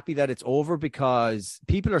I'm happy that it's over because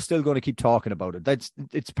people are still going to keep talking about it.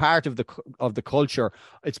 It's part of the culture.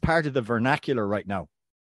 It's part of the vernacular right now.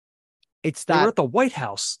 It's that they were at the White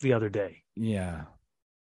House the other day. Yeah.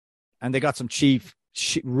 And they got some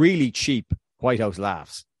really cheap White House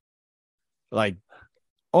laughs. Like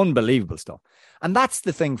unbelievable stuff. And that's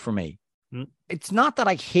the thing for me. It's not that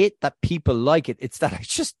I hate that people like it. It's that I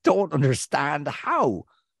just don't understand how.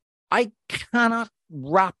 I cannot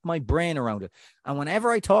wrap my brain around it. And whenever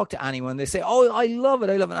I talk to anyone, they say, oh, I love it.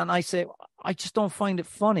 And I say, I just don't find it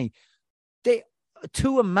funny.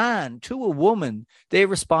 To a man, to a woman, they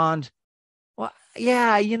respond, well,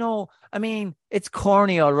 yeah, I mean, it's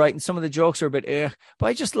corny, all right. And some of the jokes are a bit, but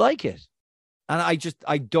I just like it. And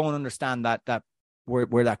I don't understand that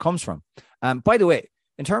where that comes from. By the way,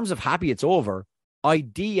 in terms of happy it's over, I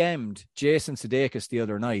DM'd Jason Sudeikis the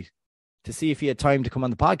other night to see if he had time to come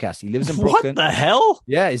on the podcast. He lives in Brooklyn. What the hell?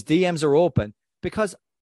 Yeah, his DMs are open because,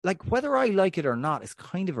 like, whether I like it or not is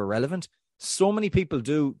kind of irrelevant. So many people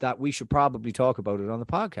do that we should probably talk about it on the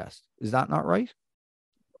podcast. Is that not right?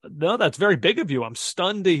 No, that's very big of you. I'm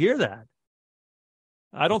stunned to hear that.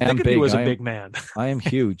 I don't think of you as a big man. I am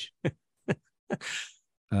huge.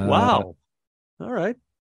 Wow. All right.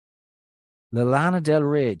 Lana Del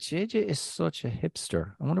Rey. JJ is such a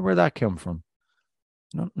hipster. I wonder where that came from.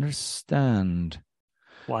 I don't understand.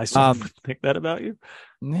 Why someone would think that about you?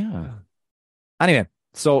 Yeah. Anyway,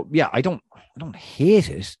 so yeah, I don't hate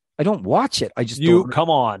it. I don't watch it. I just come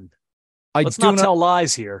on. Let's not tell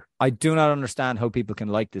lies here. I do not understand how people can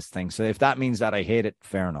like this thing. So if that means that I hate it,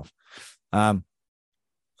 fair enough. And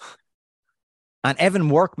Evan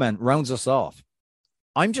Workman rounds us off.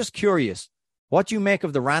 I'm just curious what you make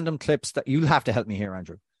of the random clips that you'll have to help me here,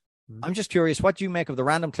 Andrew. I'm just curious what you make of the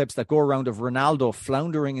random clips that go around of Ronaldo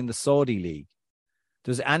floundering in the Saudi league.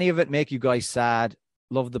 Does any of it make you guys sad?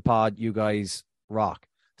 Love the pod. You guys rock.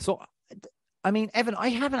 So, I mean, Evan, I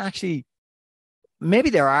haven't actually, maybe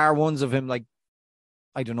there are ones of him like,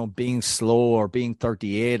 I don't know, being slow or being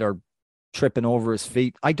 38 or tripping over his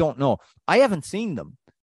feet. I don't know. I haven't seen them.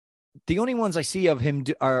 The only ones I see of him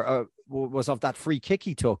was of that free kick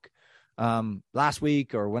he took last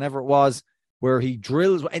week or whenever it was, where he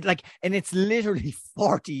drills and it's literally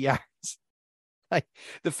 40 yards. Like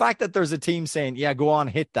the fact that there's a team saying, yeah, go on,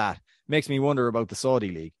 hit that makes me wonder about the Saudi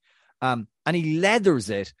league. And he leathers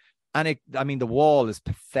it. And the wall is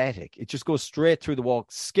pathetic. It just goes straight through the wall,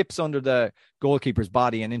 skips under the goalkeeper's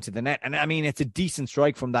body and into the net. And I mean, it's a decent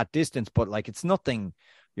strike from that distance, but like, it's nothing.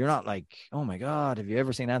 You're not like, oh my God, have you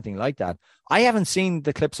ever seen anything like that? I haven't seen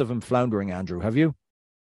the clips of him floundering, Andrew. Have you?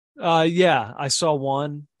 Yeah, I saw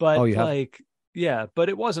one, but yeah, but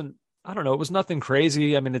it wasn't, I don't know. It was nothing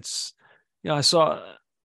crazy. I mean, it's, I saw,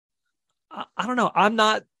 I don't know. I'm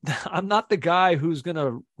not the guy who's going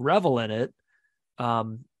to revel in it.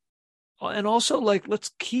 And also like,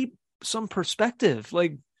 let's keep some perspective.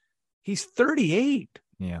 Like he's 38.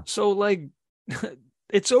 Yeah. So like,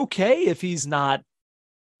 it's okay if he's not,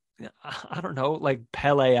 I don't know, like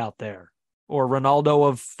Pele out there or Ronaldo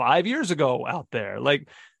of 5 years ago out there. Like,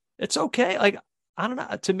 it's okay. Like, I don't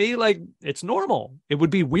know. To me, like, it's normal. It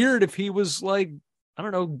would be weird if he was like, I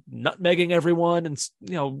don't know, nutmegging everyone and,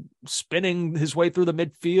 spinning his way through the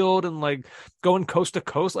midfield and like going coast to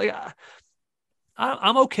coast. Like,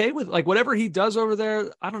 I'm okay with like whatever he does over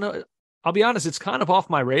there. I don't know. I'll be honest. It's kind of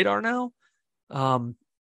off my radar now.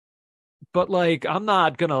 But like, I'm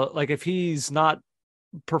not gonna like, if he's not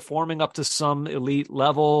performing up to some elite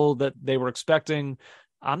level that they were expecting,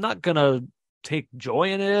 I'm not gonna take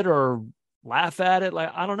joy in it or laugh at it.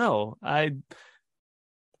 Like, I don't know.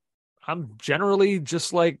 I'm generally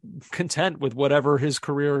just like content with whatever his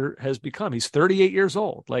career has become. He's 38 years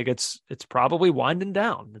old. Like it's probably winding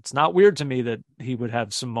down. It's not weird to me that he would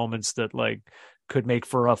have some moments that like could make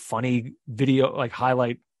for a funny video, like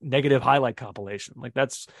negative highlight compilation. Like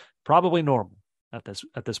that's probably normal at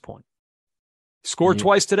this point. Scored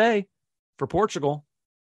twice today for Portugal.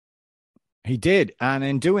 He did. And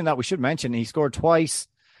in doing that, we should mention he scored twice.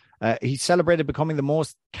 He celebrated becoming the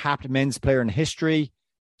most capped men's player in history.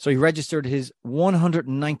 So he registered his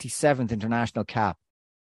 197th international cap.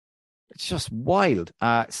 It's just wild.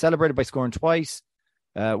 Celebrated by scoring twice.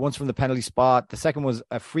 Once from the penalty spot. The second was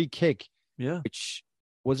a free kick, which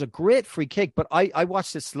was a great free kick. But I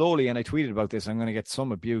watched it slowly and I tweeted about this. I'm going to get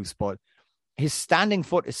some abuse. But his standing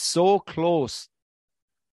foot is so close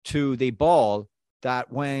to the ball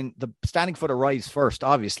that when the standing foot arrives first,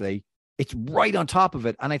 obviously, it's right on top of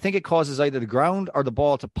it. And I think it causes either the ground or the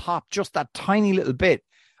ball to pop just that tiny little bit.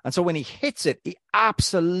 And so when he hits it, he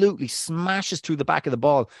absolutely smashes through the back of the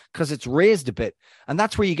ball because it's raised a bit. And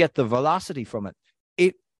that's where you get the velocity from it.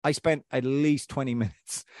 I spent at least 20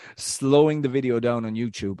 minutes slowing the video down on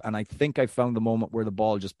YouTube. And I think I found the moment where the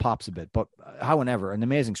ball just pops a bit. But however, an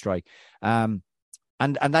amazing strike. And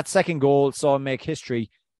that second goal saw him make history.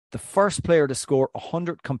 The first player to score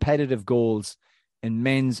 100 competitive goals in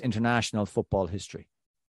men's international football history.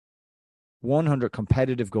 100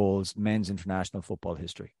 competitive goals, men's international football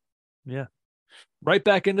history. Yeah. Right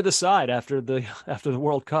back into the side after the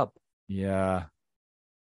World Cup. Yeah.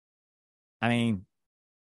 I mean,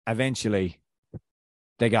 eventually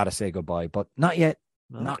they got to say goodbye, but not yet.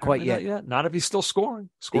 Not quite yet. Not if he's still scoring.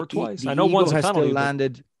 Scored twice. I know one's has penalty, still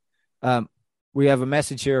landed. We have a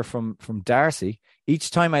message here from Darcy. Each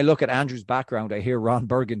time I look at Andrew's background, I hear Ron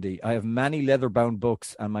Burgundy. I have many leather-bound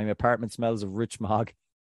books and my apartment smells of rich mahogany.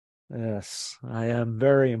 Yes, I am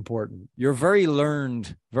very important. You're very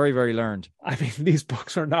learned. Very, very learned. I mean, these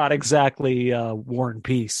books are not exactly War and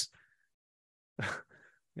Peace.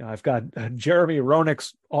 I've got Jeremy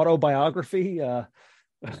Roenick's autobiography,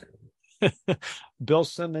 Bill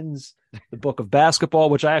Simmons, the book of basketball,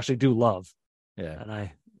 which I actually do love. Yeah. And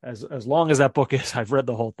as long as that book is, I've read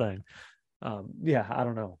the whole thing. Yeah, I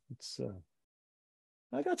don't know. It's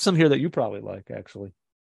I got some here that you probably like, actually.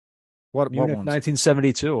 What Munich, ones?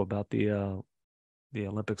 1972, about the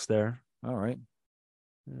Olympics there. All right.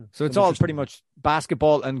 Yeah, so it's all pretty much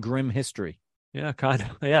basketball and grim history. Yeah, kind of.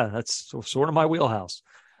 Yeah, that's sort of my wheelhouse.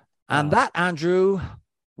 And that, Andrew,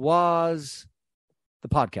 was the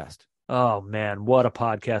podcast. Oh, man, what a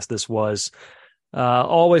podcast this was.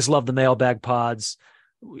 Always love the mailbag pods.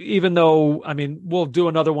 Even though, I mean, we'll do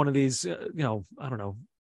another one of these, I don't know,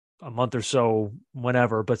 a month or so,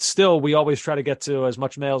 whenever, but still we always try to get to as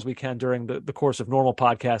much mail as we can during the course of normal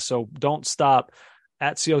podcasts. So don't stop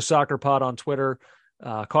at CO Soccer Pod on Twitter,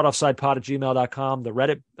 caughtoffsidepod@gmail.com. The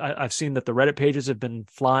Reddit, I've seen that the Reddit pages have been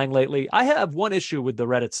flying lately. I have one issue with the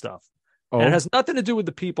Reddit stuff. And it has nothing to do with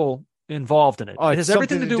the people involved in it. It has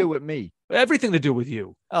everything to do with me. Everything to do with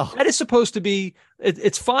you. Oh. That is supposed to be,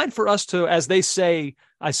 it's fine for us to, as they say,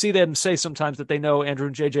 I see them say sometimes that they know Andrew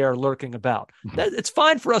and JJ are lurking about. It's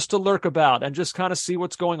fine for us to lurk about and just kind of see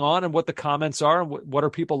what's going on and what the comments are and what are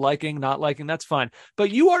people liking, not liking. That's fine.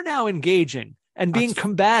 But you are now engaging and being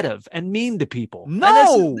combative and mean to people.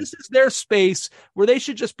 No! And this is their space where they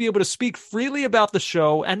should just be able to speak freely about the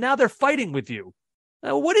show, and now they're fighting with you.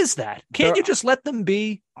 What is that? Can't you just let them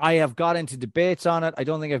be? I have got into debates on it. I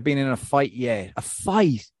don't think I've been in a fight yet. A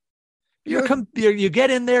fight? You get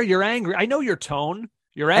in there, you're angry. I know your tone.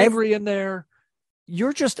 You're angry in there.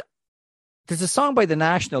 You're just... There's a song by The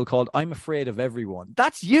National called "I'm Afraid of Everyone."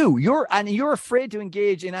 That's you. You're afraid to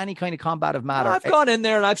engage in any kind of combative matter. I've gone in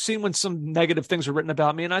there and I've seen when some negative things are written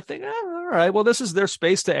about me, and I think, all right, well, this is their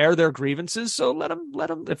space to air their grievances. So let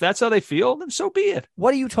them. If that's how they feel, then so be it.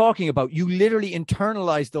 What are you talking about? You literally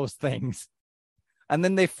internalize those things, and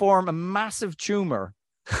then they form a massive tumor,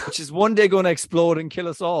 which is one day going to explode and kill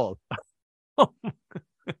us all.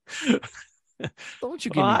 Don't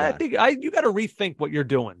you give me that. I think you got to rethink what you're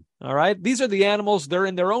doing. All right. These are the animals. They're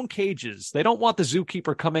in their own cages. They don't want the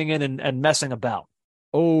zookeeper coming in and messing about.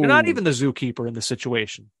 Oh, you're not even the zookeeper in the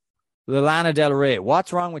situation. The Lana Del Rey.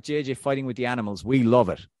 What's wrong with JJ fighting with the animals? We love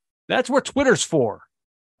it. That's what Twitter's for.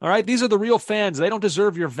 All right. These are the real fans. They don't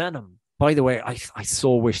deserve your venom. By the way, I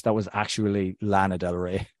so wish that was actually Lana Del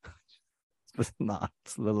Rey. It's not.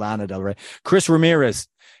 It's the Lana Del Rey. Chris Ramirez.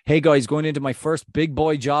 Hey guys, going into my first big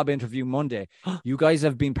boy job interview Monday. You guys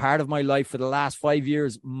have been part of my life for the last 5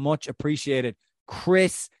 years. Much appreciated.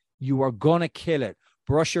 Chris, you are gonna kill it.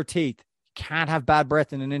 Brush your teeth. Can't have bad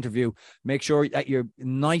breath in an interview. Make sure that your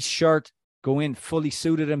nice shirt, go in fully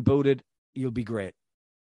suited and booted. You'll be great.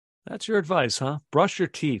 That's your advice, huh? Brush your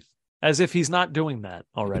teeth. As if he's not doing that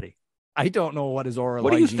already. I don't know what his oral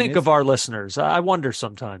hygiene is. What do you think of our listeners? I wonder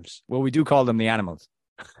sometimes. Well, we do call them the animals.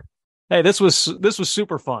 Hey, this was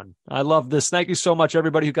super fun. I love this. Thank you so much,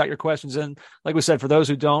 everybody who got your questions in. Like we said, for those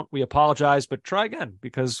who don't, we apologize, but try again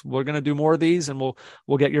because we're going to do more of these, and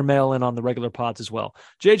we'll get your mail in on the regular pods as well.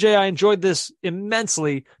 JJ, I enjoyed this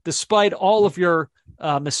immensely, despite all of your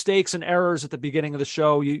mistakes and errors at the beginning of the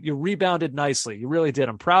show. You rebounded nicely. You really did.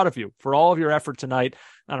 I'm proud of you for all of your effort tonight,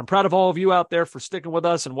 and I'm proud of all of you out there for sticking with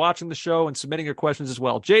us and watching the show and submitting your questions as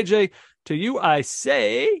well. JJ, to you, I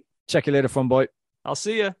say, check you later, fun boy. I'll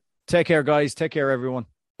see you. Take care, guys. Take care, everyone.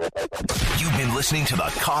 You've been listening to the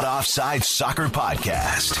Caught Offside Soccer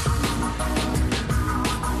Podcast.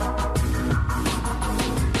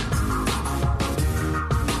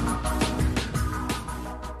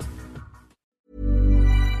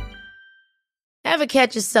 Ever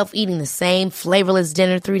catch yourself eating the same flavorless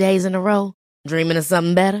dinner 3 days in a row? Dreaming of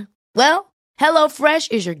something better? Well,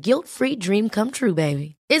 HelloFresh is your guilt-free dream come true,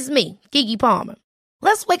 baby. It's me, Keke Palmer.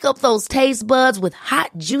 Let's wake up those taste buds with hot,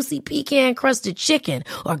 juicy pecan-crusted chicken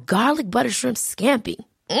or garlic butter shrimp scampi.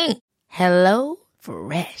 Hello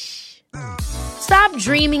Fresh. Stop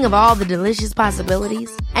dreaming of all the delicious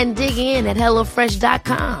possibilities and dig in at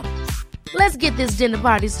HelloFresh.com. Let's get this dinner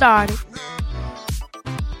party started.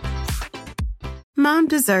 Mom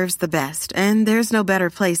deserves the best, and there's no better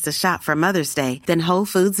place to shop for Mother's Day than Whole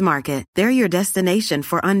Foods Market. They're your destination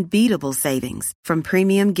for unbeatable savings, from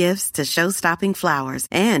premium gifts to show-stopping flowers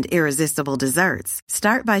and irresistible desserts.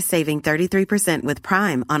 Start by saving 33% with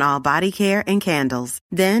Prime on all body care and candles.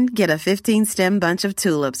 Then get a 15-stem bunch of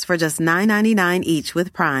tulips for just $9.99 each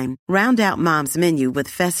with Prime. Round out Mom's menu with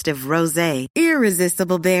festive rosé,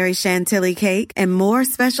 irresistible berry chantilly cake, and more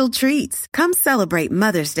special treats. Come celebrate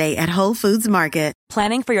Mother's Day at Whole Foods Market.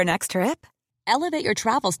 Planning for your next trip? Elevate your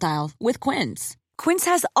travel style with Quince. Quince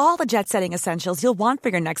has all the jet-setting essentials you'll want for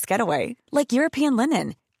your next getaway, like European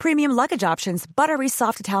linen, premium luggage options, buttery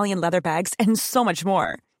soft Italian leather bags, and so much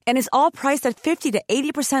more. And is all priced at 50 to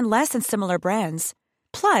 80% less than similar brands.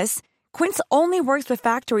 Plus, Quince only works with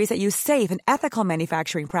factories that use safe and ethical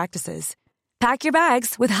manufacturing practices. Pack your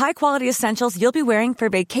bags with high-quality essentials you'll be wearing for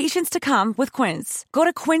vacations to come with Quince. Go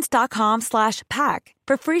to quince.com/pack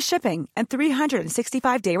for free shipping and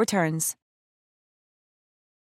 365-day returns.